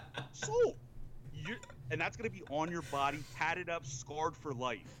 So, and that's going to be on your body, tatted up, scarred for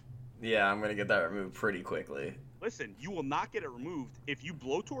life. Yeah, I'm going to get that removed pretty quickly. Listen, you will not get it removed. If you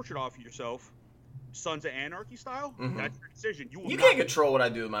blowtorch it off of yourself, Sons of Anarchy style, that's your decision. You can't control what I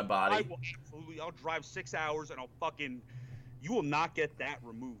do with my body. I will absolutely. I'll drive 6 hours and I'll fucking... You will not get that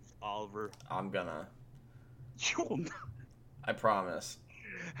removed, Oliver. I'm gonna. You will not. I promise.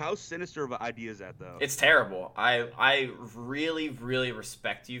 How sinister of an idea is that, though? It's terrible. I really, really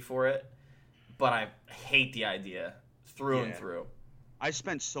respect you for it, but I hate the idea through and through. I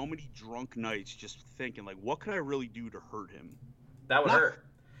spent so many drunk nights just thinking, like, what could I really do to hurt him? That would hurt.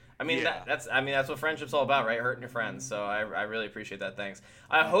 I mean, that's what friendship's all about, right? Hurting your friends. So I really appreciate that. Thanks.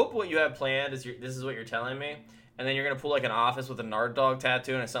 I hope what you have planned is this is what you're telling me, and then you're gonna pull like an Office with a Nard Dog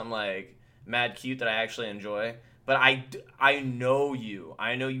tattoo and it's something like mad cute that I actually enjoy. But I know you.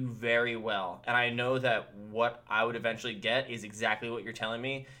 I know you very well, and I know that what I would eventually get is exactly what you're telling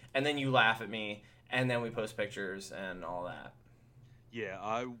me, and then you laugh at me, and then we post pictures and all that. Yeah,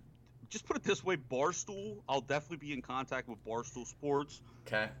 I just put it this way, Barstool, I'll definitely be in contact with Barstool Sports.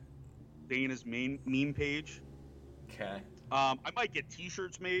 Okay. Dana's main meme page. Okay. I might get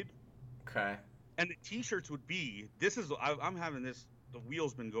T-shirts made. Okay. And the T-shirts would be, I'm having this, the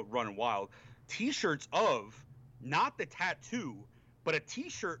wheel's been running wild. T-shirts of, not the tattoo, but a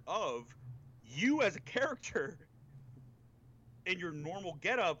T-shirt of you as a character in your normal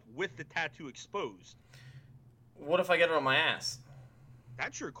getup with the tattoo exposed. What if I get it on my ass?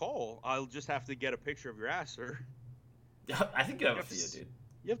 That's your call. I'll just have to get a picture of your ass, sir. I think you have a few, dude.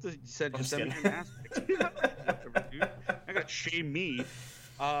 You have to send me an ass picture. Dude. I gotta shame me.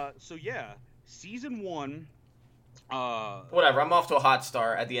 So yeah, season 1. Whatever. I'm off to a hot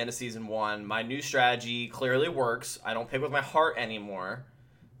start at the end of season 1. My new strategy clearly works. I don't pick with my heart anymore.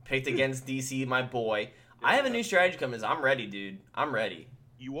 Picked against DC, my boy. I have a new strategy coming. I'm ready, dude. I'm ready.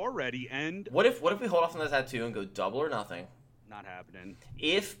 You are ready, and what if we hold off on the tattoo and go double or nothing? Not happening.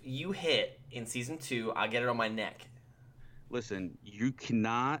 If you hit in season 2, I'll get it on my neck. Listen, you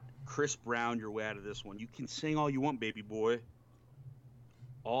cannot Chris Brown your way out of this one. You can sing all you want, baby boy.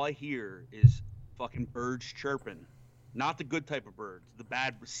 All I hear is fucking birds chirping. Not the good type of birds. The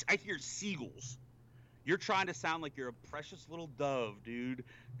bad. I hear seagulls. You're trying to sound like you're a precious little dove, dude.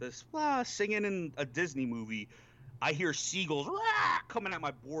 This singing in a Disney movie. I hear seagulls coming at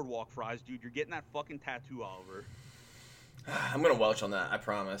my boardwalk fries, dude. You're getting that fucking tattoo, Oliver. I'm gonna welch on that. I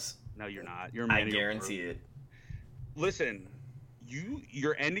promise. No, you're not. You're a man I of your guarantee word. it. Listen,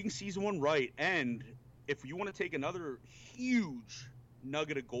 you're ending season 1 right, and if you want to take another huge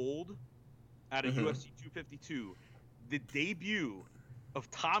nugget of gold out of UFC 252, the debut of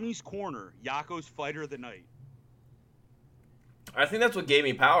Tommy's Corner, Yako's Fighter of the Night. I think that's what gave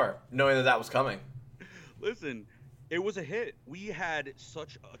me power, knowing that was coming. Listen, it was a hit. We had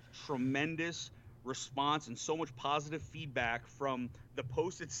such a tremendous response and so much positive feedback from the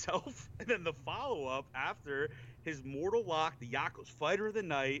post itself and then the follow-up after his mortal lock, the Yako's Fighter of the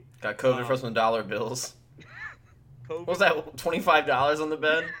Night. Got COVID for some dollar bills. COVID, What was that, $25 on the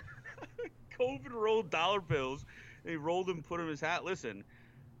bed? COVID rolled dollar bills. And he rolled them, put them in his hat. Listen,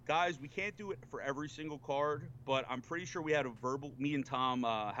 guys, we can't do it for every single card, but I'm pretty sure we had me and Tom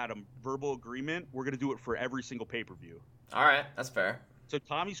had a verbal agreement. We're going to do it for every single pay-per-view. All right, that's fair. So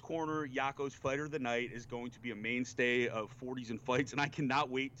Tommy's Corner, Yako's Fighter of the Night, is going to be a mainstay of 40s and fights, and I cannot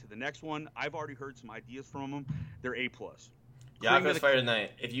wait to the next one. I've already heard some ideas from him. They're A+. Yako's Fighter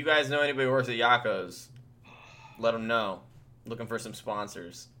Night. If you guys know anybody who works at Yako's, let them know. Looking for some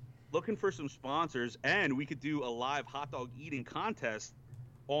sponsors. Looking for some sponsors, and we could do a live hot dog eating contest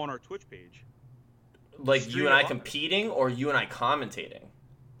on our Twitch page. Like Stream you and I live. competing, or you and I commentating?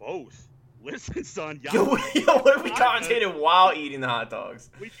 Both. Listen, son. Yo, what if we commentated while eating the hot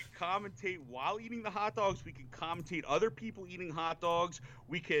dogs? We could commentate while eating the hot dogs. We could commentate other people eating hot dogs.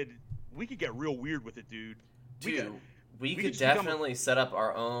 We could get real weird with it, dude. Dude, we could just become definitely set up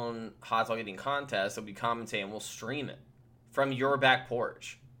our own hot dog eating contest that we commentate and we'll stream it from your back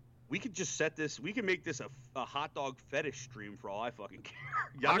porch. We could just set this. We can make this a hot dog fetish stream for all I fucking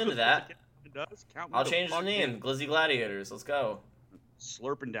care. I'm into that. Count me I'll the change the fuck name. in. Glizzy Gladiators. Let's go.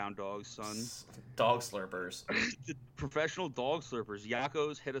 Slurping down dogs, son. Dog slurpers. Professional dog slurpers.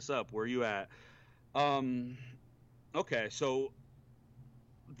 Yakos, hit us up. Where you at? Okay, so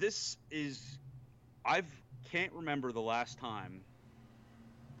this is. Can't remember the last time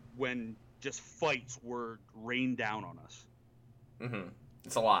when just fights were rained down on us. Mm-hmm.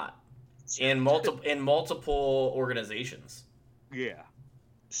 It's a lot. In multiple organizations. Yeah.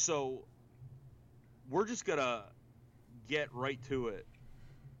 So we're just gonna get right to it.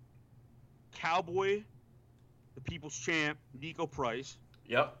 Cowboy, the people's champ, Nico Price,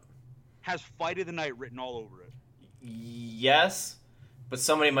 Yep. has Fight of the Night written all over it. Yes, but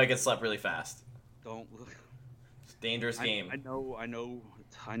somebody might get slept really fast. Don't. It's a dangerous game. I know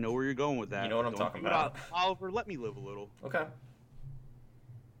where you're going with that. You know what I'm Don't talking do it about. Oliver, let me live a little. Okay.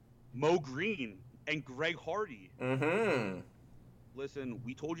 Mo Green and Greg Hardy. Mm-hmm. Listen,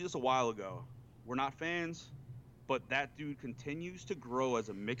 we told you this a while ago. We're not fans, but that dude continues to grow as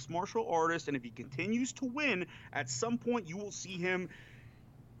a mixed martial artist, and if he continues to win, at some point you will see him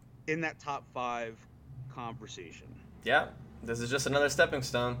in that top 5 conversation. Yeah. This is just another stepping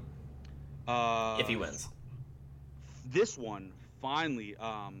stone. If he wins. This one, finally,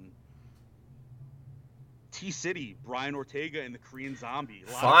 T-City, Brian Ortega and the Korean Zombie.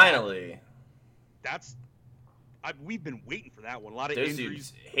 Finally. We've been waiting for that one. A lot of Those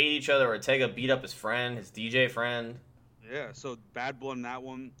injuries. dudes hate each other. Ortega beat up his friend, his DJ friend. Yeah, so bad blood in that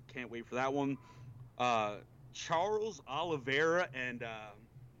one. Can't wait for that one. Charles Oliveira and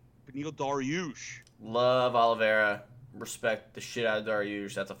Benil Dariush. Love Oliveira. Respect the shit out of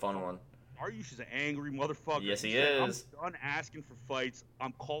Dariush. That's a fun one. Dariush is an angry motherfucker. Yes, he said, is. I'm done asking for fights.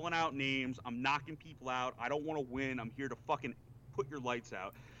 I'm calling out names. I'm knocking people out. I don't want to win. I'm here to fucking put your lights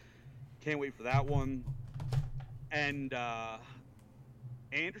out. Can't wait for that one. And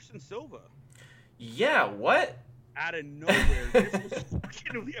Anderson Silva. Yeah, what? Out of nowhere. This was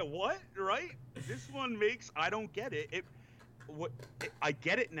fucking, yeah, what? Right? This one makes, I don't get it. I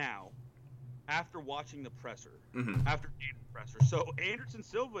get it now after watching the presser. Mm-hmm. After Dana's presser. So Anderson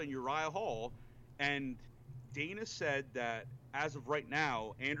Silva and Uriah Hall, and Dana said that as of right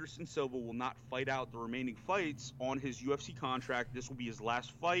now, Anderson Silva will not fight out the remaining fights on his UFC contract. This will be his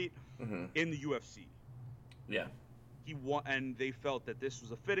last fight in the UFC. Yeah. He won, and they felt that this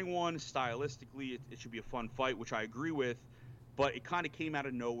was a fitting one. Stylistically, it should be a fun fight, which I agree with. But it kind of came out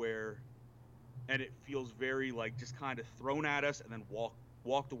of nowhere, and it feels very like just kind of thrown at us and then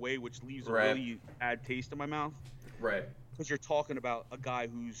walked away, which leaves a really bad taste in my mouth. Right. Because you're talking about a guy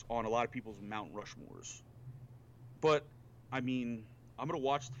who's on a lot of people's Mount Rushmores. But I mean, I'm gonna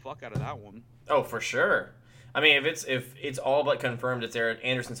watch the fuck out of that one. Oh, for sure. I mean, if it's all but confirmed it's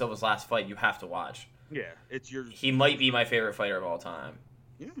Anderson Silva's last fight, you have to watch. Yeah, it's your. He might be my favorite fighter of all time.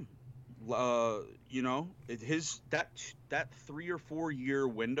 Yeah. You know, that 3 or 4 year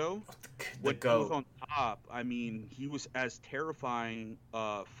window, The when he was on top, I mean, he was as terrifying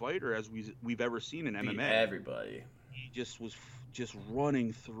fighter as we've ever seen in Beat MMA. everybody. He just was just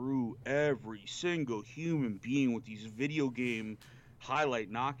running through every single human being with these video game highlight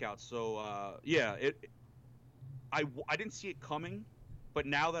knockouts. So yeah, I didn't see it coming, but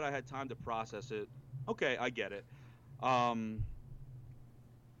now that I had time to process it, okay, I get it.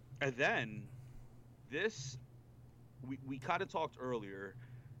 And then this, we kind of talked earlier.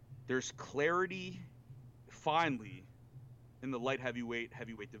 There's clarity, finally, in the light heavyweight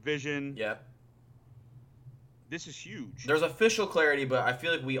division. Yeah. This is huge. There's official clarity, but I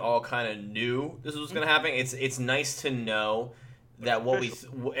feel like we all kind of knew this was going to happen. It's nice to know that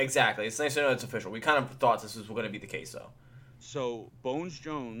exactly. It's nice to know it's official. We kind of thought this was going to be the case, though. So Bones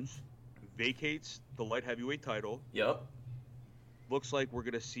Jones vacates the light heavyweight title. Yep. Looks like we're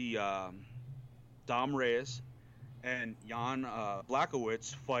gonna see Dom Reyes and Jan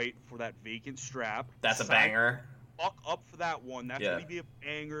Blachowicz fight for that vacant strap. That's a banger. Fuck up for that one. That's gonna be a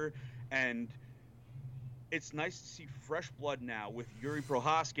banger, and it's nice to see fresh blood now with Yuri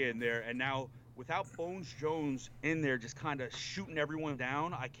Prohaska in there, and now without Bones Jones in there, just kind of shooting everyone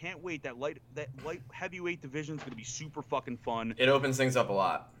down. I can't wait. That light heavyweight division is gonna be super fucking fun. It opens things up a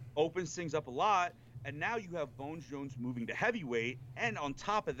lot. And now you have Bones Jones moving to heavyweight, and on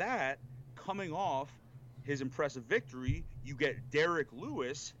top of that, coming off his impressive victory, you get Derek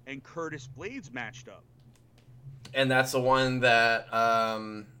Lewis and Curtis Blades matched up. And that's the one that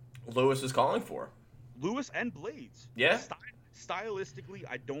Lewis was calling for. Lewis and Blades. Yeah. Stylistically,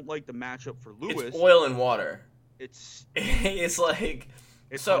 I don't like the matchup for Lewis. It's oil and water. It's like...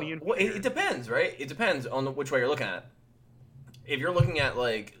 It's so, honey and fire. it depends, right? It depends on which way you're looking at it. If you're looking at,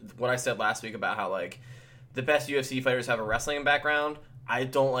 like, what I said last week about how, like, the best UFC fighters have a wrestling background, I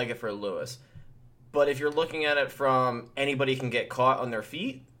don't like it for Lewis. But if you're looking at it from anybody can get caught on their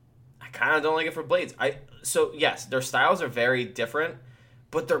feet, I kind of don't like it for Blades. So, yes, their styles are very different,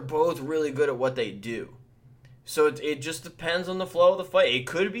 but they're both really good at what they do. So it just depends on the flow of the fight. It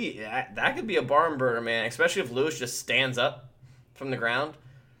could be, that could be a barn burner, man, especially if Lewis just stands up from the ground.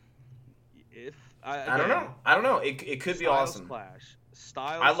 I don't know. It could be awesome. Clash.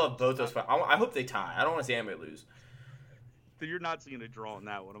 Styles. I love both those fights. I hope they tie. I don't want to see anybody lose. You're not seeing a draw in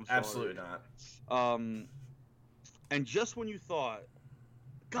that one. I'm sorry. Absolutely not. And just when you thought,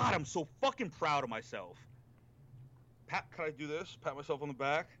 God, I'm so fucking proud of myself. Pat, can I do this? Pat myself on the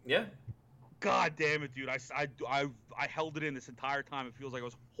back? Yeah. God damn it, dude. I held it in this entire time. It feels like I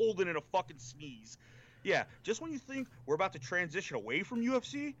was holding in a fucking sneeze. Yeah, just when you think we're about to transition away from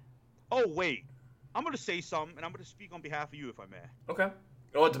UFC, oh, wait. I'm going to say something, and I'm going to speak on behalf of you, if I may. Okay.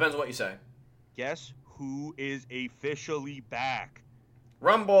 Well, it depends on what you say. Guess who is officially back?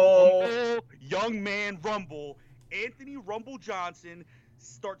 Rumble! Young man Rumble. Anthony Rumble Johnson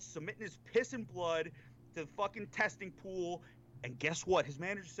starts submitting his piss and blood to the fucking testing pool. And guess what? His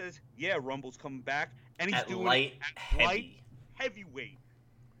manager says, yeah, Rumble's coming back. And he's doing light it at light heavyweight.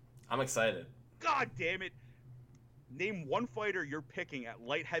 I'm excited. God damn it. Name one fighter you're picking at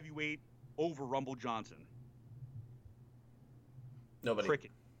light heavyweight over Rumble Johnson. Nobody.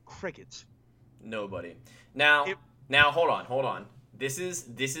 Crickets. Nobody. Now hold on. This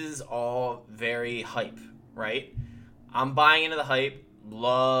is all very hype, right? I'm buying into the hype.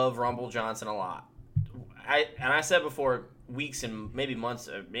 Love Rumble Johnson a lot. I said before, weeks and maybe months,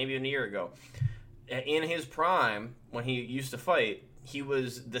 maybe a year ago, in his prime, when he used to fight, he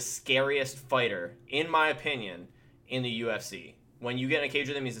was the scariest fighter, in my opinion, in the UFC. When you get in a cage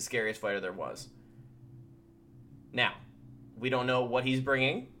with him, he's the scariest fighter there was. Now, we don't know what he's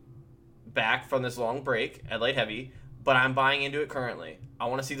bringing back from this long break at light heavy, but I'm buying into it currently. I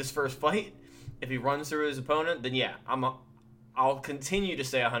want to see this first fight. If he runs through his opponent, then yeah, I'll continue to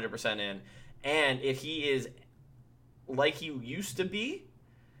stay 100% in. And if he is like he used to be,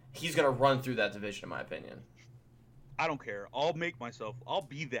 he's going to run through that division, in my opinion. I don't care. I'll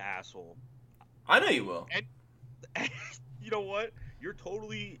be the asshole. I know you will. And you know what?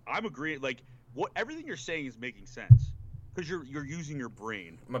 I'm agreeing. Like, everything you're saying is making sense. Because you're using your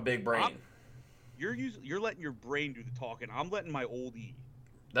brain. My big brain. You're letting your brain do the talking. I'm letting my old E.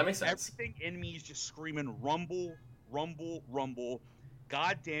 That makes sense. Everything in me is just screaming rumble, rumble, rumble.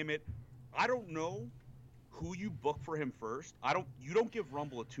 God damn it. I don't know who you book for him first. You don't give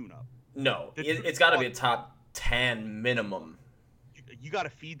Rumble a tune-up. No. It's got to be a top 10 minimum. You got to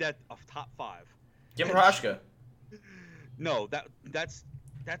feed that a top 5. Give him Prohaska. No, that's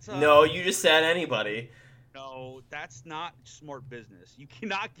No, you just said anybody. no, that's not smart business. You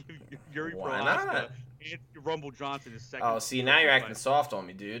cannot give Yuri Why Prohaska not? and Rumble Johnson his second. Oh, see, now you're acting soft on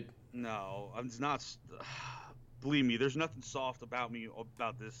me, dude. No, I'm just not. Believe me, there's nothing soft about me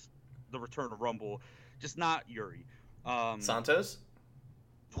about this, the return of Rumble. Just not Yuri. Santos?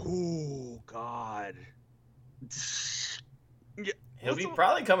 Oh God. Yeah, He'll be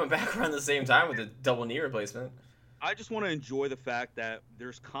probably coming back around the same time with a double knee replacement. I just want to enjoy the fact that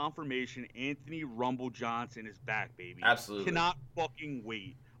there's confirmation Anthony Rumble Johnson is back, baby. Absolutely. Cannot fucking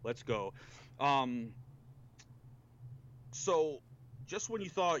wait. Let's go. So, just when you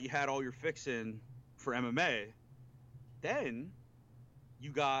thought you had all your fix in for MMA, then you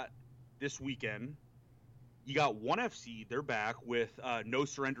got this weekend. You got ONE FC. They're back with No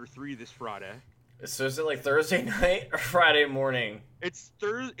Surrender 3 this Friday. So is it like Thursday night or Friday morning? It's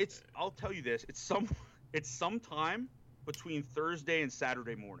Thursday. I'll tell you this. It's sometime between Thursday and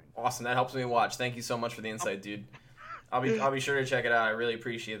Saturday morning. Awesome. That helps me watch. Thank you so much for the insight, dude. I'll be sure to check it out. I really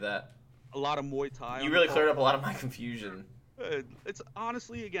appreciate that. A lot of Muay Thai. You really cleared up a lot of my confusion. It's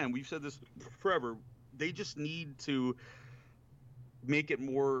honestly, again, we've said this forever. They just need to make it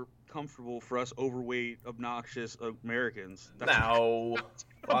more comfortable for us overweight, obnoxious Americans. No,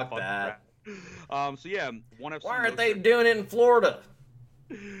 fuck that. So yeah, ONE FC. Why aren't they doing it in Florida?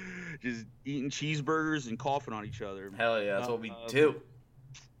 Just eating cheeseburgers and coughing on each other. Hell yeah, that's what we do.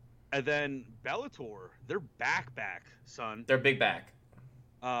 And then Bellator, they're back, son. They're big back.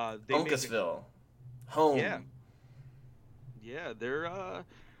 Uncasville, home. Yeah, they're.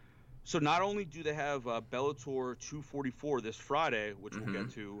 So not only do they have Bellator 244 this Friday, which we'll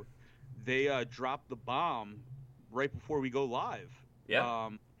get to, they dropped the bomb right before we go live. Yeah.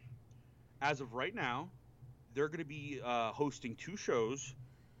 As of right now, they're going to be hosting 2 shows,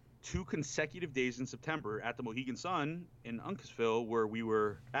 2 consecutive days in September at the Mohegan Sun in Uncasville, where we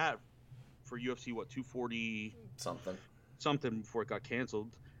were at for UFC 240 something before it got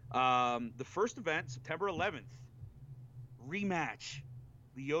canceled. The first event, September 11th, rematch,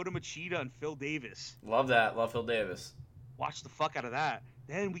 Lyoto Machida and Phil Davis. Love that. Love Phil Davis. Watch the fuck out of that.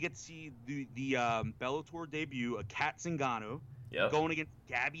 Then we get to see the Bellator debut, Kat Zingano. Yep. Going against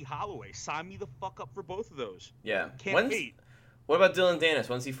Gabby Holloway. Sign me the fuck up for both of those. Yeah. Can't wait. What about Dylan Dennis?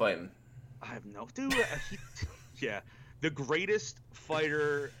 When's he fighting? I have no dude. Yeah, the greatest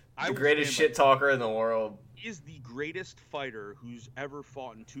fighter. The greatest shit talker in the world. He is the greatest fighter who's ever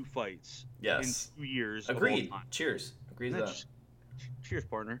fought in 2 fights. Yes. In 2 years. Agreed. Cheers. Agreed to that. Cheers,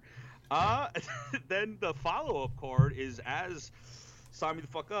 partner. Then the follow-up card is, as sign me the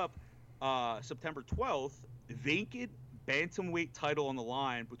fuck up, September 12th, vacant bantamweight title on the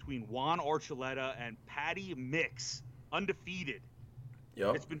line between Juan Archuleta and Patty Mix, undefeated.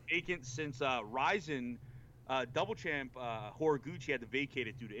 Yep. It's been vacant since Ryzen double champ Horiguchi had to vacate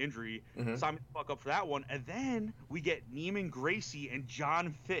it due to injury. Sign me the fuck up for that one. And then we get Neiman Gracie and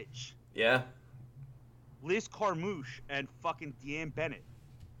John Fitch. Yeah. Liz Carmouche and fucking Deanne Bennett.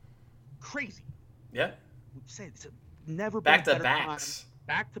 Crazy. Yeah. We say it's never back been to backs.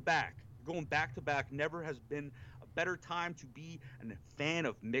 Back to back. Going back to back. Never has been a better time to be a fan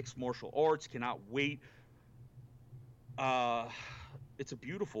of mixed martial arts. Cannot wait. It's a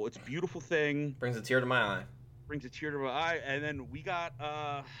beautiful thing. Brings a tear to my eye. Brings a tear to my eye. And then we got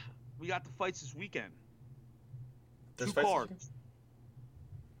the fights this weekend. There's 2 cards.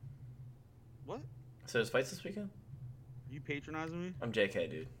 What? So there's fights this weekend? Are you patronizing me? I'm JK,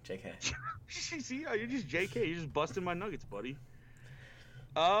 dude. JK. See, you're just JK. You're just busting my nuggets, buddy.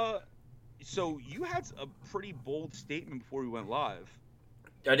 So you had a pretty bold statement before we went live.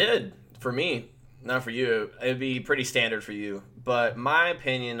 I did. For me, not for you. It'd be pretty standard for you. But my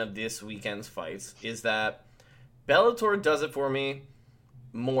opinion of this weekend's fights is that Bellator does it for me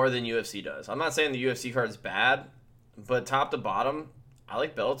more than UFC does. I'm not saying the UFC card's bad, but top to bottom, I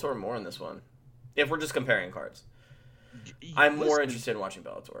like Bellator more in this one. If we're just comparing cards. I'm more interested in watching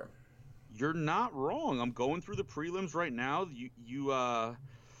Bellator. You're not wrong. I'm going through the prelims right now. You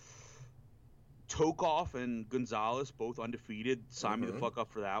Tokov and Gonzalez both undefeated. Sign me the fuck up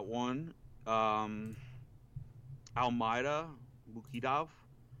for that one. Almeida, Mukidov.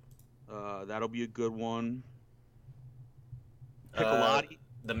 That'll be a good one. Piccolotti.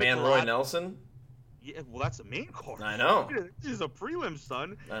 The man Roy Nelson? Yeah, well, that's the main card. I know. This is a prelim,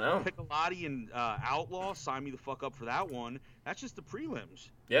 son. I know. Piccolotti and Outlaw, sign me the fuck up for that one. That's just the prelims.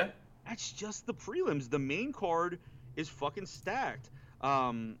 Yeah. That's just the prelims. The main card is fucking stacked.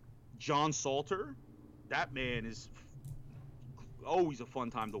 John Salter, that man is always a fun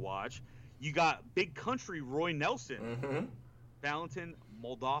time to watch. You got Big Country Roy Nelson. Valentin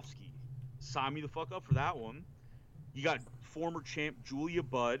Moldovsky. Sign me the fuck up for that one. You got former champ Julia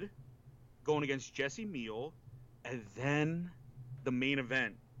Budd going against Jessie Meal, and then the main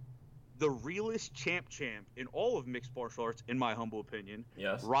event. The realest champ in all of mixed martial arts, in my humble opinion.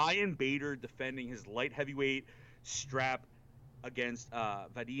 Yes. Ryan Bader defending his light heavyweight strap against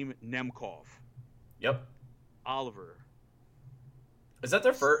Vadim Nemkov. Yep. Oliver. Is that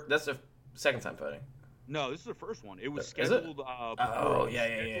their first? That's their second time fighting. No, this is the first one. It was Is it? scheduled.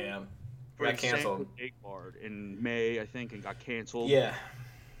 Yeah. For Got the San canceled. Jose card in May, I think, and got canceled. Yeah.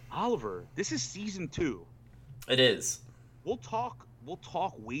 Oliver, this is season 2. It is. We'll talk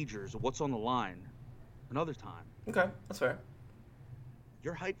wagers of what's on the line another time. Okay, that's fair.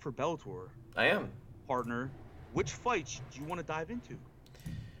 You're hyped for Bellator, I am. partner. Which fights do you want to dive into?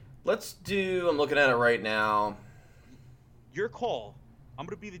 Let's do. I'm looking at it right now. Your call. I'm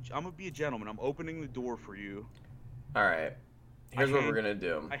gonna be a gentleman. I'm opening the door for you. All right. Here's what we're gonna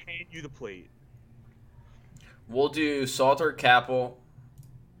do. I hand you the plate. We'll do Salter Capel.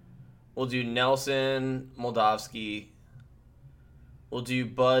 We'll do Nelson Moldavsky. We'll do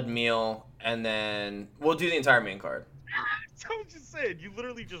Bud Meal, and then we'll do the entire main card. I was just saying, you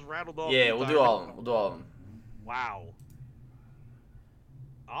literally just rattled off. Yeah, the we'll entire do all of card. them. We'll do all of them. Wow.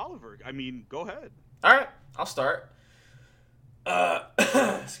 Oliver, I mean, go ahead. All right, I'll start.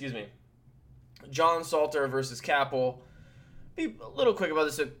 Excuse me. John Salter versus Capel. Be a little quick about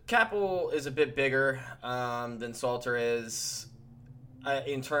this. So Capel is a bit bigger than Salter is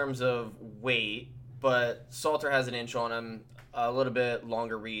in terms of weight, but Salter has an inch on him, a little bit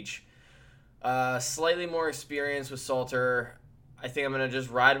longer reach. Slightly more experience with Salter. I think I'm going to just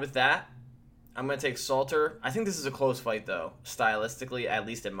ride with that. I'm going to take Salter. I think this is a close fight, though, stylistically, at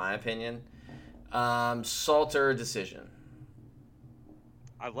least in my opinion. Salter decision.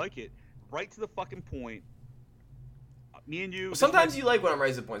 I like it. Right to the fucking point. Me and you. Sometimes you like when I'm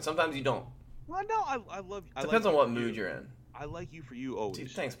right to the point. Sometimes you don't. Well, no, I love. I Depends like on what you. mood you're in. I like you for you always.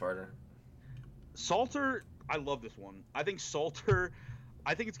 Dude, thanks, partner. Salter, I love this one. I think Salter.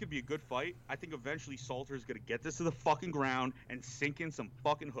 I think it's gonna be a good fight. I think eventually Salter is gonna get this to the fucking ground and sink in some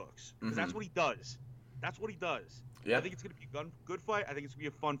fucking hooks. Because that's what he does. That's what he does. Yeah. I think it's gonna be a good fight. I think it's gonna be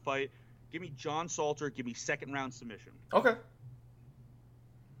a fun fight. Give me John Salter. Give me second round submission. Okay.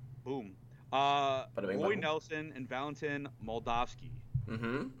 Boom. Bada bing, Roy bada boom. Nelson and Valentin Moldavsky.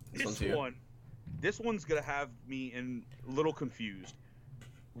 Mm-hmm. This one's gonna have me a little confused.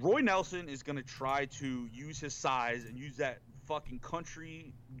 Roy Nelson is gonna try to use his size and use that fucking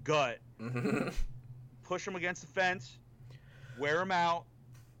country gut, Mm-hmm. push him against the fence, wear him out,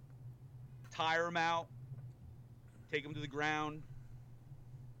 tire him out, take him to the ground.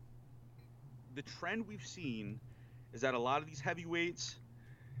 The trend we've seen is that a lot of these heavyweights,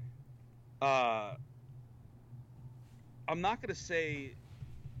 I'm not gonna say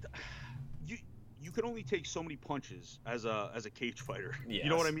you can only take so many punches as a cage fighter. Yes. You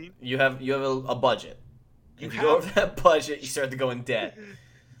know what I mean? You have a budget. You If you go over have- that budget, you start to go in debt.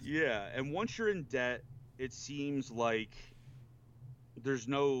 Yeah, and once you're in debt, it seems like this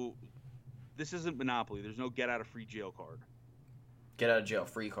isn't Monopoly. There's no get out of free jail card. Get out of jail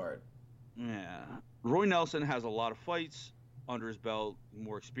free card. Yeah. Roy Nelson has a lot of fights under his belt,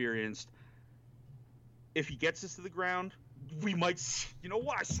 more experienced. If he gets this to the ground, we might see, you know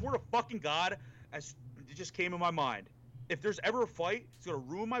what? I swear to fucking God, it just came in my mind. If there's ever a fight, it's going to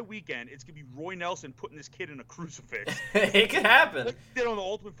ruin my weekend. It's going to be Roy Nelson putting this kid in a crucifix. It could happen. Like he did on the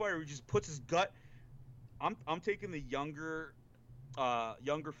Ultimate Fighter, he just puts his gut. I'm taking the younger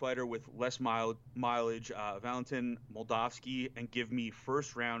fighter with less mileage, Valentin Moldavsky, and give me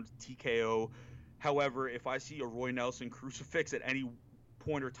first round TKO. However, if I see a Roy Nelson crucifix at any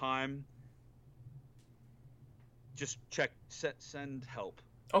point or time, just send help.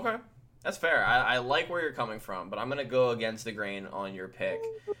 Okay. That's fair. I like where you're coming from, but I'm going to go against the grain on your pick.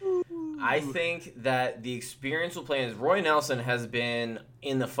 I think that the experience will play is Roy Nelson has been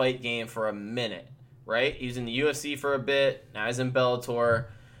in the fight game for a minute, right? He was in the UFC for a bit. Now he's in Bellator.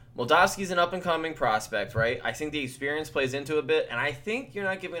 Moldavsky's an up-and-coming prospect, right? I think the experience plays into a bit, and I think you're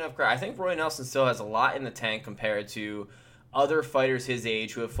not giving enough credit. I think Roy Nelson still has a lot in the tank compared to other fighters his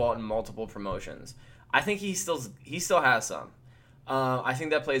age who have fought in multiple promotions. I think he still has some. I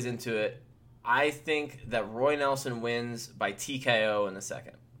think that plays into it. I think that Roy Nelson wins by TKO in the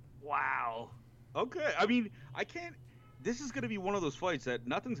second. Wow. Okay. I mean, I can't. This is going to be one of those fights that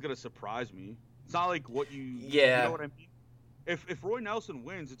nothing's going to surprise me. It's not like what you. Yeah. You know what I mean? If Roy Nelson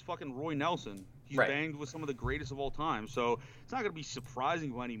wins, it's fucking Roy Nelson. He's Right. banged with some of the greatest of all time. So it's not going to be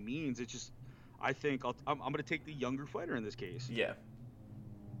surprising by any means. It's just, I think I'm going to take the younger fighter in this case. Yeah.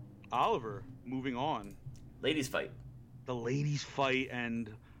 Oliver, moving on. Ladies fight. The ladies fight, and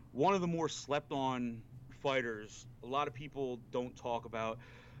one of the more slept on fighters, a lot of people don't talk about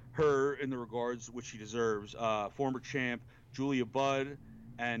her in the regards which she deserves. Former champ Julia Budd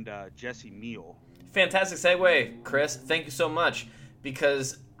and Jessie Neal. Fantastic segue, Chris. Thank you so much,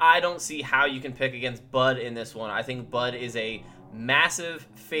 because I don't see how you can pick against Budd in this one. I think Budd is a massive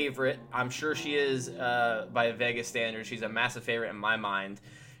favorite. I'm sure she is by Vegas standards. She's a massive favorite in my mind.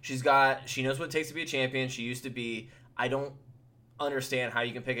 She knows what it takes to be a champion. She used to be. I don't understand how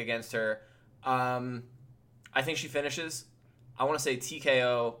you can pick against her. I think she finishes. I want to say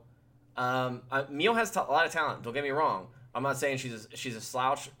TKO. Mio has a lot of talent. Don't get me wrong. I'm not saying she's a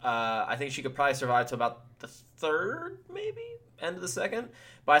slouch. I think she could probably survive to about the third, maybe end of the second.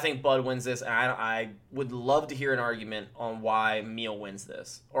 But I think Budd wins this, and I would love to hear an argument on why Mio wins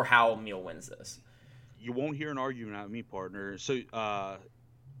this, or how Mio wins this. You won't hear an argument out of me, partner. So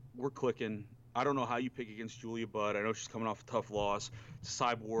we're clicking. I don't know how you pick against Julia Budd. I know she's coming off a tough loss to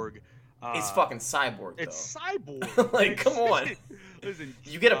Cyborg. It's fucking Cyborg, though. It's Cyborg. Like, come on. Listen,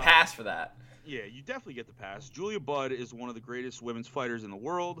 you get a pass for that. Yeah, you definitely get the pass. Julia Budd is one of the greatest women's fighters in the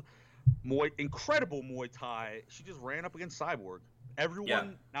world. Incredible Muay Thai. She just ran up against Cyborg.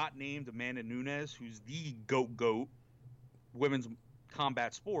 Everyone not named Amanda Nunes, who's the GOAT women's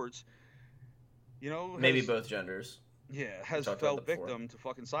combat sports, maybe both genders. Yeah, has fell victim to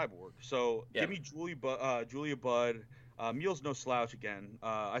fucking Cyborg. So give me Julia Budd. Meal's no slouch again.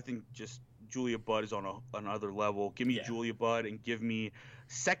 I think just Julia Budd is on another level. Give me Julia Budd and give me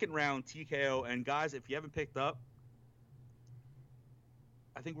second round TKO. And guys, if you haven't picked up,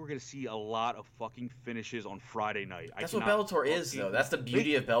 I think we're going to see a lot of fucking finishes on Friday night. That's what Bellator is, though. That's the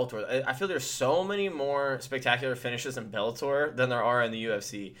beauty of Bellator. I feel there's so many more spectacular finishes in Bellator than there are in the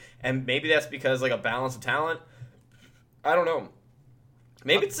UFC. And maybe that's because, like, a balance of talent. I don't know.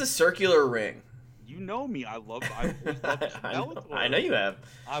 Maybe it's a circular ring. You know me. I've always loved Bellator. I know you have.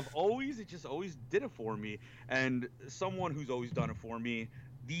 It just always did it for me. And someone who's always done it for me,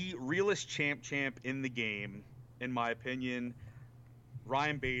 the realest champ in the game, in my opinion,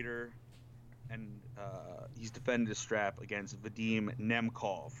 Ryan Bader, and he's defended his strap against Vadim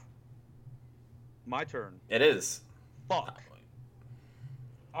Nemkov. My turn. It is. Fuck.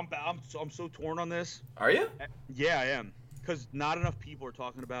 I'm so torn on this. Are you? Yeah, I am. Because not enough people are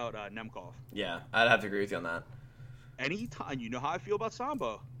talking about Nemkov. Yeah, I'd have to agree with you on that. Anytime, you know how I feel about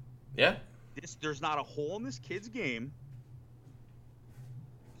Sambo. Yeah. There's not a hole in this kid's game.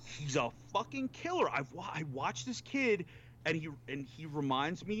 He's a fucking killer. I watched this kid, and he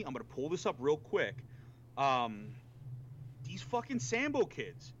reminds me. I'm gonna pull this up real quick. These fucking Sambo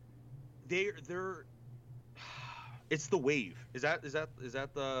kids, they're. It's the wave. Is that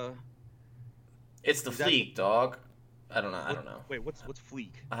the? It's the fleek, dog. I don't know. Wait, what's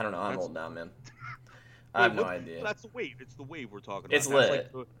fleek? I don't know. I'm old now, man. I have no idea. That's the wave. It's the wave we're talking about. It's lit.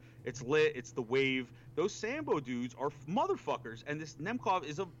 It's lit. It's the wave. Those Sambo dudes are motherfuckers, and this Nemkov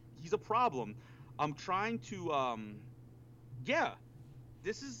he's a problem. I'm trying to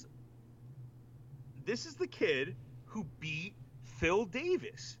This is the kid who beat Phil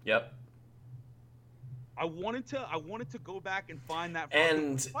Davis. Yep. I wanted to go back and find that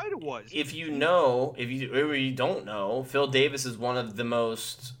fight it was. If you don't know, Phil Davis is one of the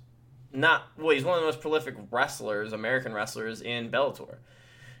most he's one of the most prolific wrestlers, American wrestlers in Bellator.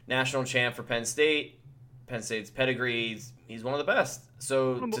 National champ for Penn State. Penn State's pedigree, he's one of the best.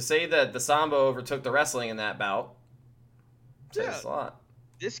 So to say that the Sambo overtook the wrestling in that bout says a lot.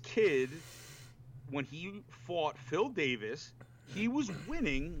 This kid, when he fought Phil Davis, he was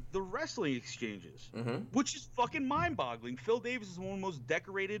winning the wrestling exchanges, which is fucking mind-boggling. Phil Davis is one of the most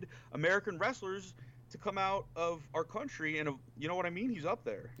decorated American wrestlers to come out of our country, and you know what I mean? He's up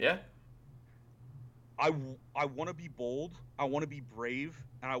there. Yeah. I want to be bold, I want to be brave,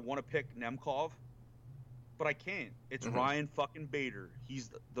 and I want to pick Nemkov, but I can't. It's Ryan fucking Bader. He's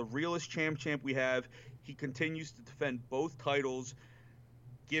the realest champ we have. He continues to defend both titles.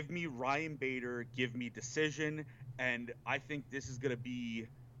 Give me Ryan Bader. Give me decision. And I think this is going to be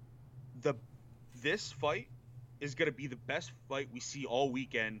this fight is going to be the best fight we see all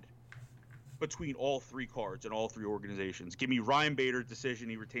weekend between all three cards and all three organizations. Give me Ryan Bader decision.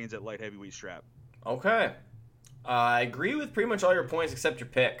 He retains that light heavyweight strap. Okay. I agree with pretty much all your points except your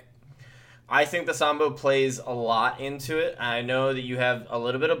pick. I think the Sambo plays a lot into it. I know that you have a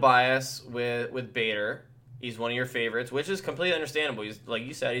little bit of bias with Bader. He's one of your favorites, which is completely understandable. He's, like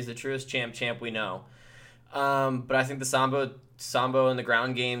you said, he's the truest champ we know. But I think the Sambo in the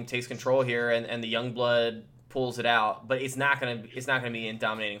ground game takes control here, and the young blood pulls it out. But it's not gonna be in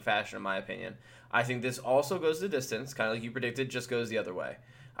dominating fashion, in my opinion. I think this also goes the distance, kind of like you predicted, just goes the other way.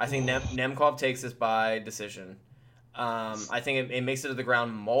 I think Nemkov takes this by decision. I think it makes it to the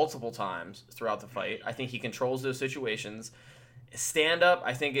ground multiple times throughout the fight. I think he controls those situations. Stand up,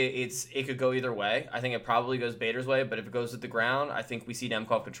 I think it could go either way. I think it probably goes Bader's way, but if it goes to the ground, I think we see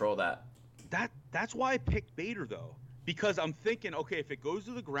Nemkov control that. That's why I picked Bader though, because I'm thinking, okay, if it goes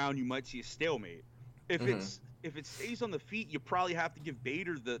to the ground, you might see a stalemate. If it stays on the feet, you probably have to give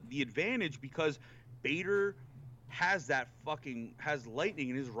Bader the advantage because Bader has lightning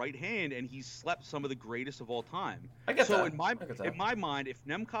in his right hand, and he's slept some of the greatest of all time. I get that. In my mind,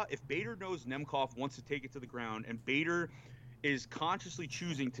 if Bader knows Nemkov wants to take it to the ground, and Bader is consciously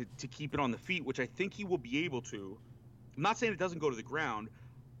choosing to keep it on the feet, which I think he will be able to. I'm not saying it doesn't go to the ground.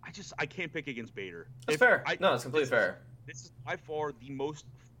 I can't pick against Bader. That's fair. No, it's completely fair. This is by far the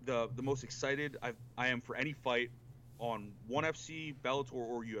most excited I am for any fight on ONE FC, Bellator,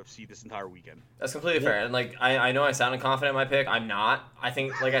 or UFC this entire weekend. That's completely fair. And like I know I sounded confident in my pick. I'm not. I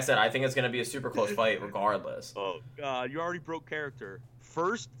think, like I said, I think it's going to be a super close fight regardless. Oh God, you already broke character.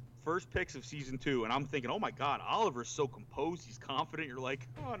 First picks of season 2, and I'm thinking, oh my God, Oliver's so composed, he's confident. You're like,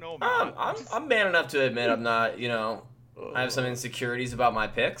 oh no, man. I'm man enough to admit I'm not. I have some insecurities about my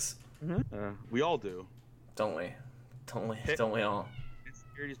picks. We all do. Don't we? Don't we all?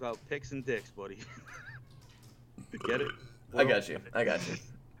 Insecurities about picks and dicks, buddy. Get it? I got you.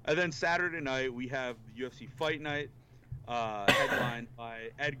 And then Saturday night we have the UFC Fight Night, headlined by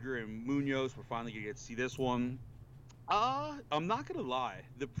Edgar and Munoz. We're finally gonna get to see this one. I'm not gonna lie,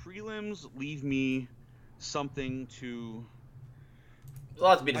 the prelims leave me something to. A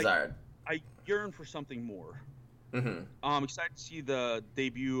lot to be desired. I yearn for something more. Mm-hmm. I'm excited to see the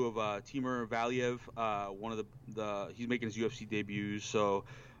debut of Timur Valiev. One of he's making his UFC debut, so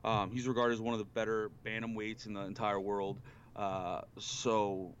he's regarded as one of the better bantamweights in the entire world.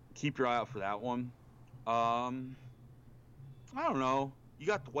 So keep your eye out for that one. I don't know. You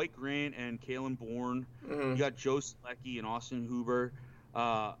got Dwight Grant and Kalen Bourne. Mm-hmm. You got Joe Selecki and Austin Huber.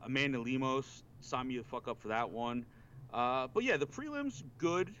 Amanda Lemos. Sign me the fuck up for that one. But yeah, the prelims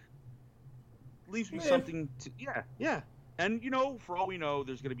good. Leaves me something to yeah. And for all we know,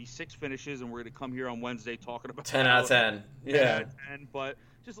 there's gonna be 6 finishes, and we're gonna come here on Wednesday talking about 10 out of 10. Yeah. 10 out of 10, but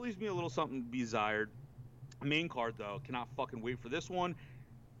just leaves me a little something to be desired. Main card though, cannot fucking wait for this one.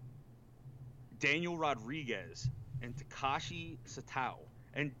 Daniel Rodriguez and Takashi Satao.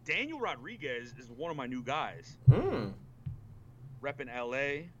 And Daniel Rodriguez is one of my new guys. Repping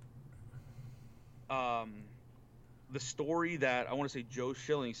LA. The story that I want to say Joe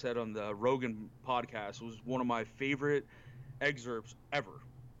Schilling said on the Rogan podcast was one of my favorite excerpts ever.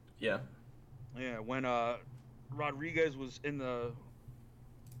 Yeah. Yeah, when Rodriguez was in the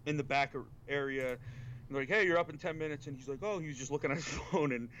back area, and like, hey, you're up in 10 minutes, and he's like, oh, he was just looking at his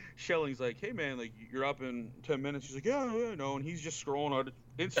phone, and Schilling's like, hey man, like, you're up in 10 minutes. He's like, yeah, no, and he's just scrolling on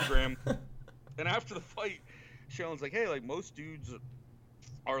Instagram. And after the fight, Schilling's like, hey, like, most dudes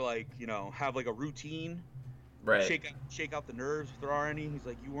are like, have like a routine. Right. Shake out the nerves if there are any. He's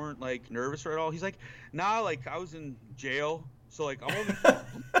like, you weren't like nervous or at all. He's like, nah, like I was in jail, so like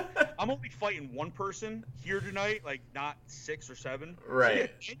I'm only fighting one person here tonight, like not 6 or 7. Right. So, yeah,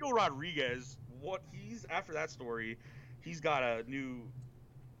 Daniel Rodriguez, after that story, he's got a new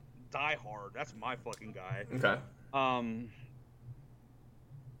Die Hard. That's my fucking guy. Okay.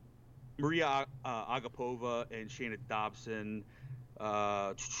 Maria Agapova and Shayna Dobson.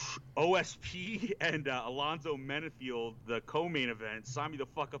 OSP and Alonzo Menefield, the co-main event. Sign me the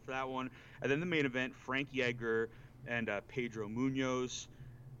fuck up for that one. And then the main event, Frankie Edgar and Pedro Munoz.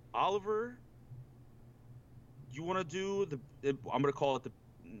 Oliver, you want to do I'm going to call it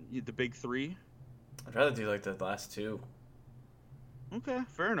the big 3? I'd rather do like the last 2. Okay,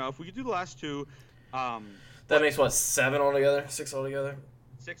 fair enough. We could do the last 2. That makes what, 7 altogether? 6 altogether?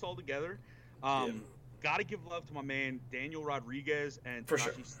 6 altogether. Yeah. Gotta give love to my man Daniel Rodriguez and For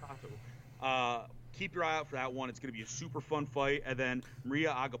sure. Takashi Sato. Keep your eye out for that one. It's gonna be a super fun fight. And then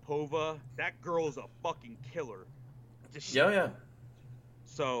Maria Agapova, that girl is a fucking killer. Yeah.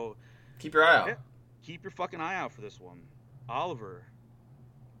 So keep your eye out. Yeah, keep your fucking eye out for this one. Oliver,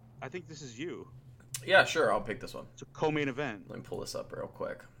 I think this is you. Yeah, sure. I'll pick this one. It's a co-main event. Let me pull this up real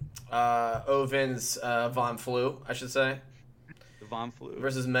quick. Ovin's Von Flue, I should say. Von Flue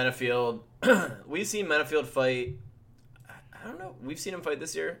versus Menefield. We've seen Menefield fight. I don't know. We've seen him fight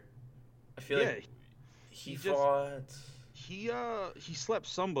this year. I feel like he fought. He slept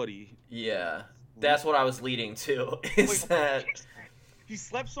somebody. Yeah, that's what I was leading to. That he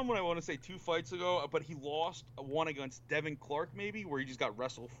slept someone? I want to say 2 fights ago, but he lost one against Devin Clark, maybe, where he just got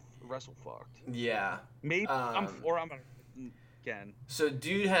wrestle fucked. Yeah, maybe. Again. So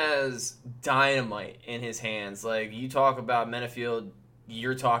dude has dynamite in his hands. Like, you talk about Menefield,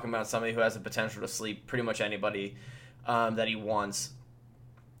 you're talking about somebody who has the potential to sleep pretty much anybody. that he wants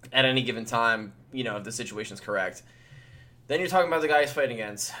at any given time, if the situation's correct. Then you're talking about the guy he's fighting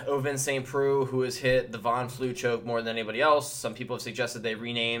against, Ovin St. Preux, who has hit the Von Flue choke more than anybody else. Some people have suggested they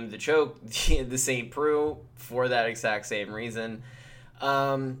rename the choke the St. Preux for that exact same reason.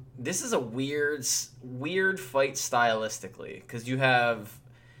 This is a weird fight stylistically, because you have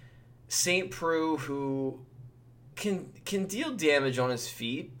St. Preux, who can deal damage on his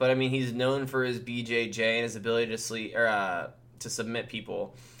feet, but I mean he's known for his BJJ and his ability to submit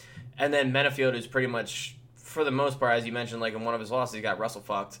people. And then Menafield is pretty much, for the most part, as you mentioned, like in one of his losses, he got wrestle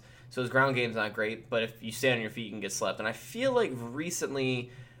fucked. So his ground game's not great, but if you stand on your feet, you can get slept. And I feel like recently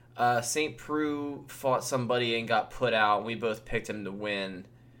St. Preux fought somebody and got put out, and we both picked him to win.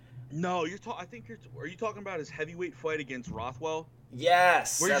 No, are you talking about his heavyweight fight against Rothwell?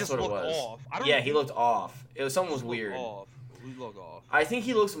 Yes, where that's he just what it was. Off. He looked off. Something was weird. He looked off. I think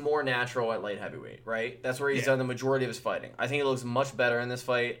he looks more natural at light heavyweight, right? That's where he's done the majority of his fighting. I think he looks much better in this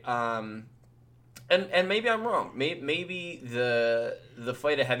fight. And maybe I'm wrong. Maybe the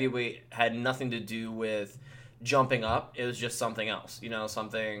fight at heavyweight had nothing to do with jumping up. It was just something else,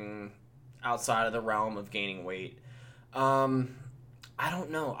 something outside of the realm of gaining weight. I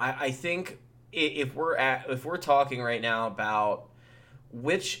don't know. I think if we're talking right now about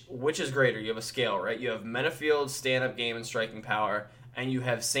which is greater, you have a scale, right? You have Menafield's stand-up game and striking power, and you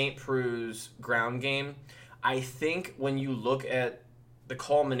have St. Preux's ground game. I think when you look at the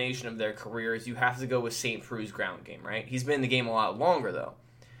culmination of their careers, you have to go with St. Preux's ground game, right? He's been in the game a lot longer, though.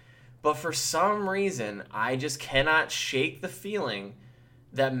 But for some reason, I just cannot shake the feeling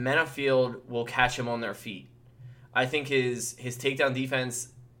that Menafield will catch him on their feet. I think his takedown defense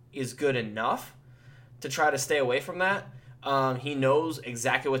is good enough to try to stay away from that. He knows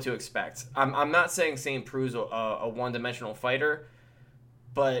exactly what to expect. I'm not saying St. Preux is a one-dimensional fighter,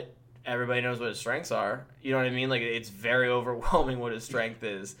 but everybody knows what his strengths are. You know what I mean? Like, it's very overwhelming what his strength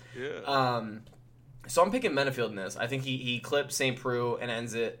is. Yeah. So I'm picking Menafield in this. I think he clips St. Preux and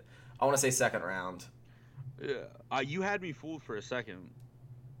ends it, I want to say, second round. Yeah. You had me fooled for a second.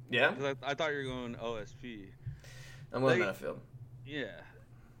 Yeah? Because I thought you were going OSP. I'm going Menafield. Yeah.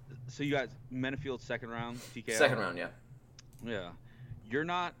 So you got Menafield second round, TKO? Second round, yeah. Yeah. You're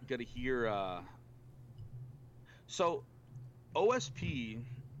not going to hear... So, OSP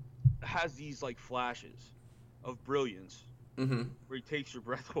has these, like, flashes of brilliance where he takes your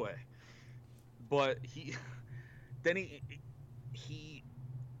breath away. But he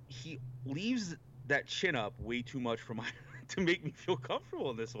leaves that chin up way too much for to make me feel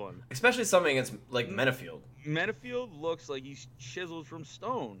comfortable in this one. Especially something against, like, Menafield. Menafield looks like he's chiseled from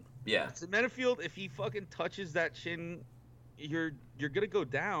stone. Yeah. So Menafield, if he fucking touches that chin, you're gonna go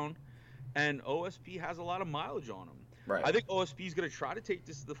down, and OSP has a lot of mileage on him. Right. I think OSP is gonna try to take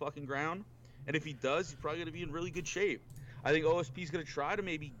this to the fucking ground, and if he does, he's probably gonna be in really good shape. I think OSP is gonna try to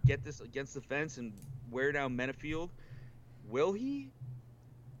maybe get this against the fence and wear down Menafield. Will he?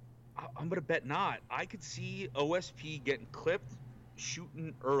 I'm gonna bet not. I could see OSP getting clipped,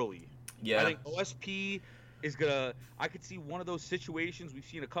 shooting early. Yeah. I think OSP is gonna. I could see one of those situations we've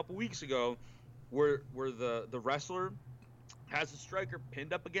seen a couple weeks ago, where the wrestler has the striker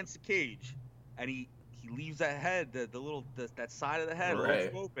pinned up against the cage, and he leaves that head, that side of the head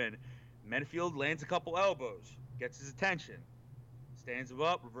right open. Menafield lands a couple elbows, gets his attention, stands him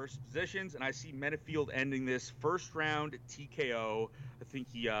up, reverses positions, and I see Menafield ending this first round TKO. I think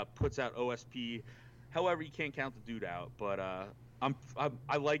he puts out OSP. However, you can't count the dude out, but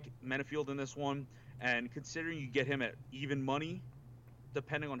I like Menafield in this one, and considering you get him at even money,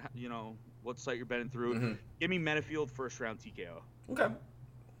 depending on what site you're betting through, give me Menafield first round TKO. Okay,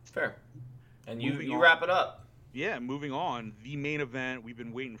 fair. And you wrap it up. Yeah, moving on. The main event. We've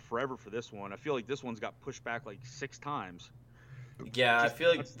been waiting forever for this one. I feel like this one's got pushed back like 6 times. Yeah, I feel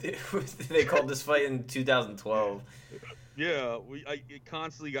like they called this fight in 2012. Yeah, it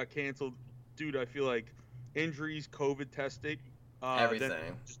constantly got canceled. Dude, I feel like injuries, COVID testing, everything. Then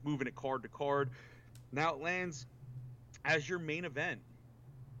just moving it card to card. Now it lands as your main event.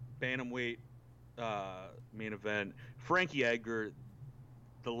 Bantamweight main event. Frankie Edgar,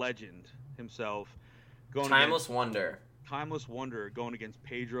 the legend himself. Timeless Wonder going against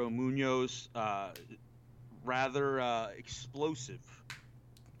Pedro Munoz. Rather explosive.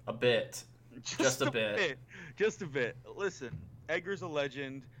 A bit. Just a bit. Just a bit. Listen, Edgar's a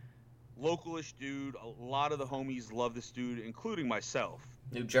legend. Localish dude. A lot of the homies love this dude, including myself.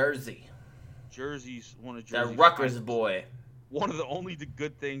 New Jersey. Jersey's one of Jersey's. That Rutgers boy. One of the only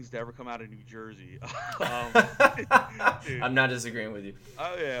good things to ever come out of New Jersey. I'm not disagreeing with you.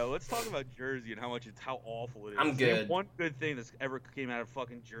 Oh yeah, let's talk about Jersey and how awful it is. I'm good. One good thing that's ever came out of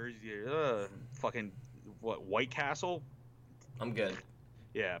fucking Jersey. Fucking what, White Castle? I'm good.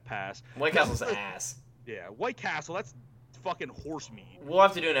 Yeah, pass. White Castle's ass. Yeah, White Castle, that's fucking horse meat. We'll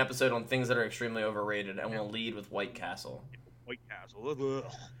have to do an episode on things that are extremely overrated, and we'll lead with White Castle. White Castle.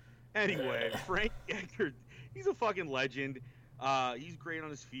 Ugh. Anyway, Frank Edgar, he's a fucking legend. He's great on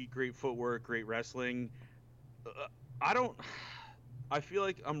his feet, great footwork, great wrestling. I feel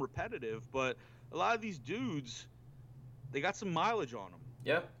like I'm repetitive, but a lot of these dudes, they got some mileage on them.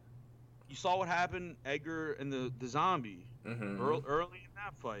 Yep. You saw what happened, Edgar and the zombie, early in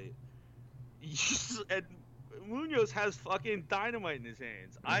that fight. And Munoz has fucking dynamite in his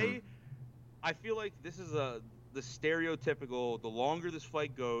hands. I feel like this is the stereotypical, the longer this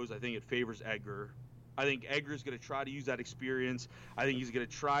fight goes, I think it favors Edgar. I think Edgar's going to try to use that experience. I think he's going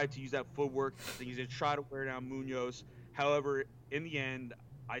to try to use that footwork. I think he's going to try to wear down Munoz. However, in the end,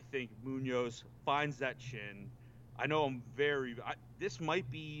 I think Munoz finds that chin. I know this might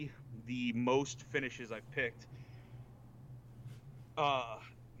be the most finishes I've picked.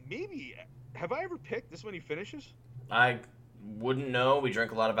 Maybe, have I ever picked this many finishes? I wouldn't know. We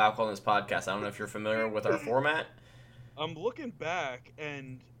drink a lot of alcohol in this podcast. I don't know if you're familiar with our format. I'm looking back,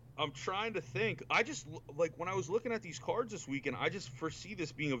 and I'm trying to think. I just, like, when I was looking at these cards this weekend, I just foresee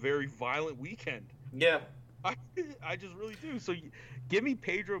this being a very violent weekend. Yeah. I just really do. So give me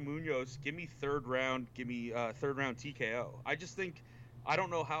Pedro Munoz, give me third round TKO. I just think, I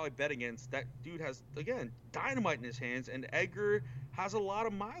don't know how I bet against that dude. Has, again, dynamite in his hands, and Edgar has a lot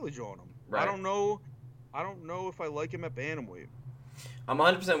of mileage on him. Right. I don't know if I like him at bantamweight. I'm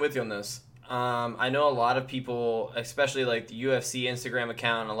 100% with you on this. I know a lot of people, especially like the UFC Instagram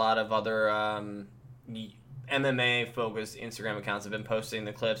account and a lot of other MMA-focused Instagram accounts have been posting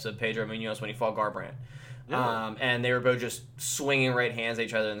the clips of Pedro Munoz when he fought Garbrandt. Yeah. And they were both just swinging right hands at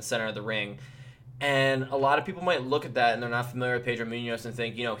each other in the center of the ring. And a lot of people might look at that and they're not familiar with Pedro Munoz and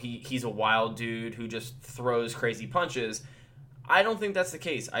think, he's a wild dude who just throws crazy punches. I don't think that's the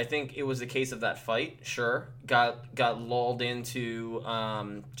case. I think it was the case of that fight, sure. Got lulled into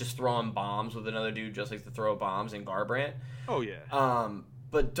just throwing bombs with another dude just like to throw bombs in Garbrandt. Oh, yeah.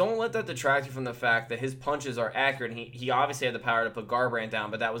 But don't let that detract you from the fact that his punches are accurate. He obviously had the power to put Garbrandt down,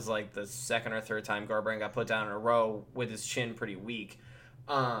 but that was like the second or third time Garbrandt got put down in a row with his chin pretty weak.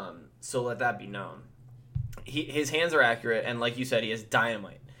 So let that be known. His hands are accurate, and like you said, he has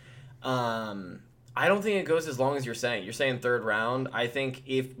dynamite. I don't think it goes as long as you're saying. You're saying third round. I think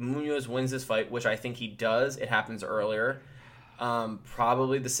if Munoz wins this fight, which I think he does, it happens earlier.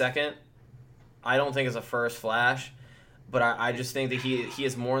 Probably the second. I don't think it's a first flash. But I just think that he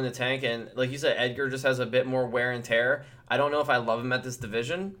is more in the tank, and like you said, Edgar just has a bit more wear and tear. I don't know if I love him at this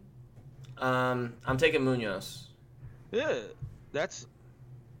division. I'm taking Munoz. Yeah, that's.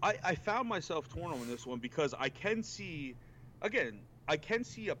 I found myself torn on this one because I can see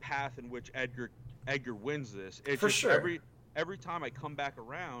a path in which Edgar wins this. It's for just sure. Every time I come back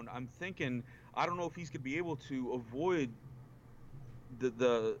around, I'm thinking I don't know if he's gonna be able to avoid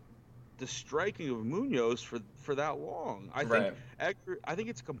the striking of Munoz for that long. I think Edgar, I think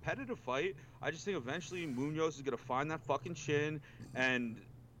it's a competitive fight. I just think eventually Munoz is gonna find that fucking chin, and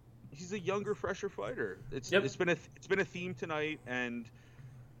he's a younger, fresher fighter. It's been a theme tonight, and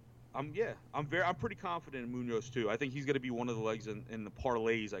I'm pretty confident in Munoz too. I think he's gonna be one of the legs in the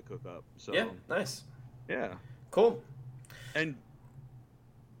parlays I cook up. So yeah, nice. Yeah, cool. And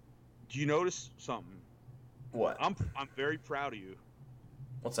do you notice something? What? I'm very proud of you.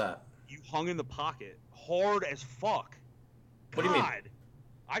 What's that? You hung in the pocket hard as fuck. What do you mean?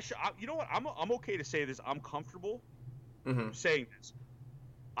 You know what? I'm okay to say this. I'm comfortable saying this.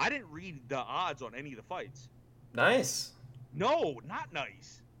 I didn't read the odds on any of the fights. Nice. No, not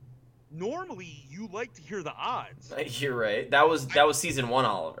nice. Normally, you like to hear the odds. You're right. That was season 1,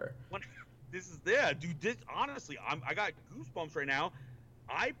 Oliver. Dude. Honestly, I got goosebumps right now.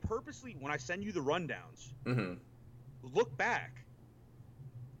 I purposely, when I send you the rundowns, look back.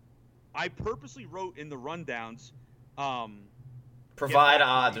 I purposely wrote in the rundowns, provide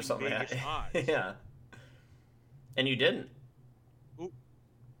odds or something. Odds. Yeah. And you didn't. Ooh.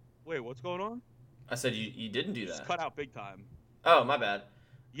 Wait, what's going on? I said you didn't do that. Just cut out big time. Oh, my bad.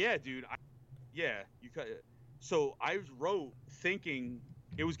 Yeah, dude. You cut it. So I wrote thinking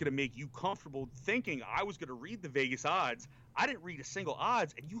it was gonna make you comfortable, thinking I was gonna read the Vegas odds. I didn't read a single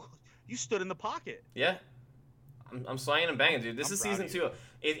odds, and you stood in the pocket. Yeah. I'm slanging and banging, dude. This is season 2.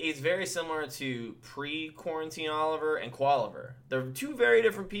 It's very similar to pre-quarantine Oliver and Qualiver. They're two very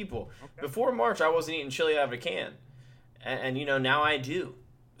different people. Okay. Before March, I wasn't eating chili out of a can, and now I do.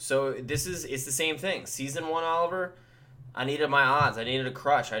 So it's the same thing. Season 1 Oliver, I needed my odds. I needed a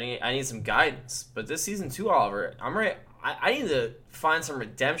crush. I need some guidance. But this season 2 Oliver, I'm ready. I need to find some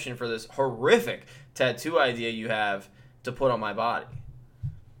redemption for this horrific tattoo idea you have to put on my body.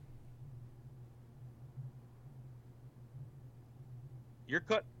 You're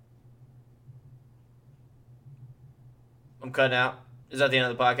cut. I'm cutting out. Is that the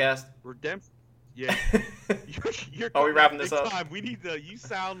end of the podcast? Redemption. Yeah. You're Are we cutting wrapping out this big up? time. We need to. You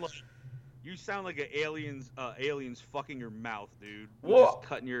sound like an aliens fucking your mouth, dude. Whoa. Just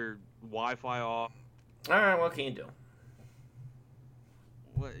cutting your Wi-Fi off. All right, what can you do?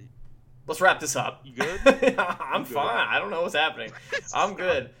 What? Let's wrap this up. You good? I'm You good? fine. I don't know what's happening. I'm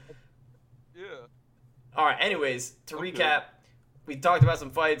good. Yeah. All right, anyways, to I'm recap, we talked about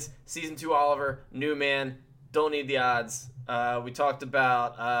some fights. Season 2 Oliver, new man, don't need the odds. We talked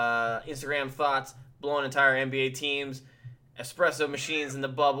about Instagram thoughts, blowing entire NBA teams, espresso machines in the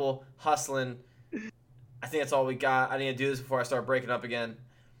bubble, hustling. I think that's all we got. I need to do this before I start breaking up again.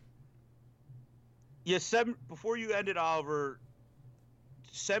 Yeah. Before you end it, Oliver.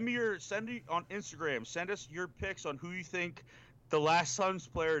 Send me on Instagram. Send us your picks on who you think the last Suns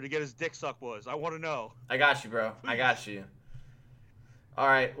player to get his dick sucked was. I want to know. I got you, bro. I got you. All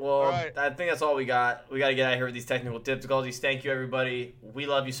right, well, All right. I think that's all we got. We got to get out of here with these technical difficulties. Thank you, everybody. We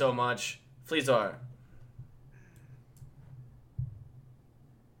love you so much. Fleazar.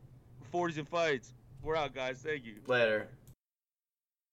 40s and fights. We're out, guys. Thank you. Later.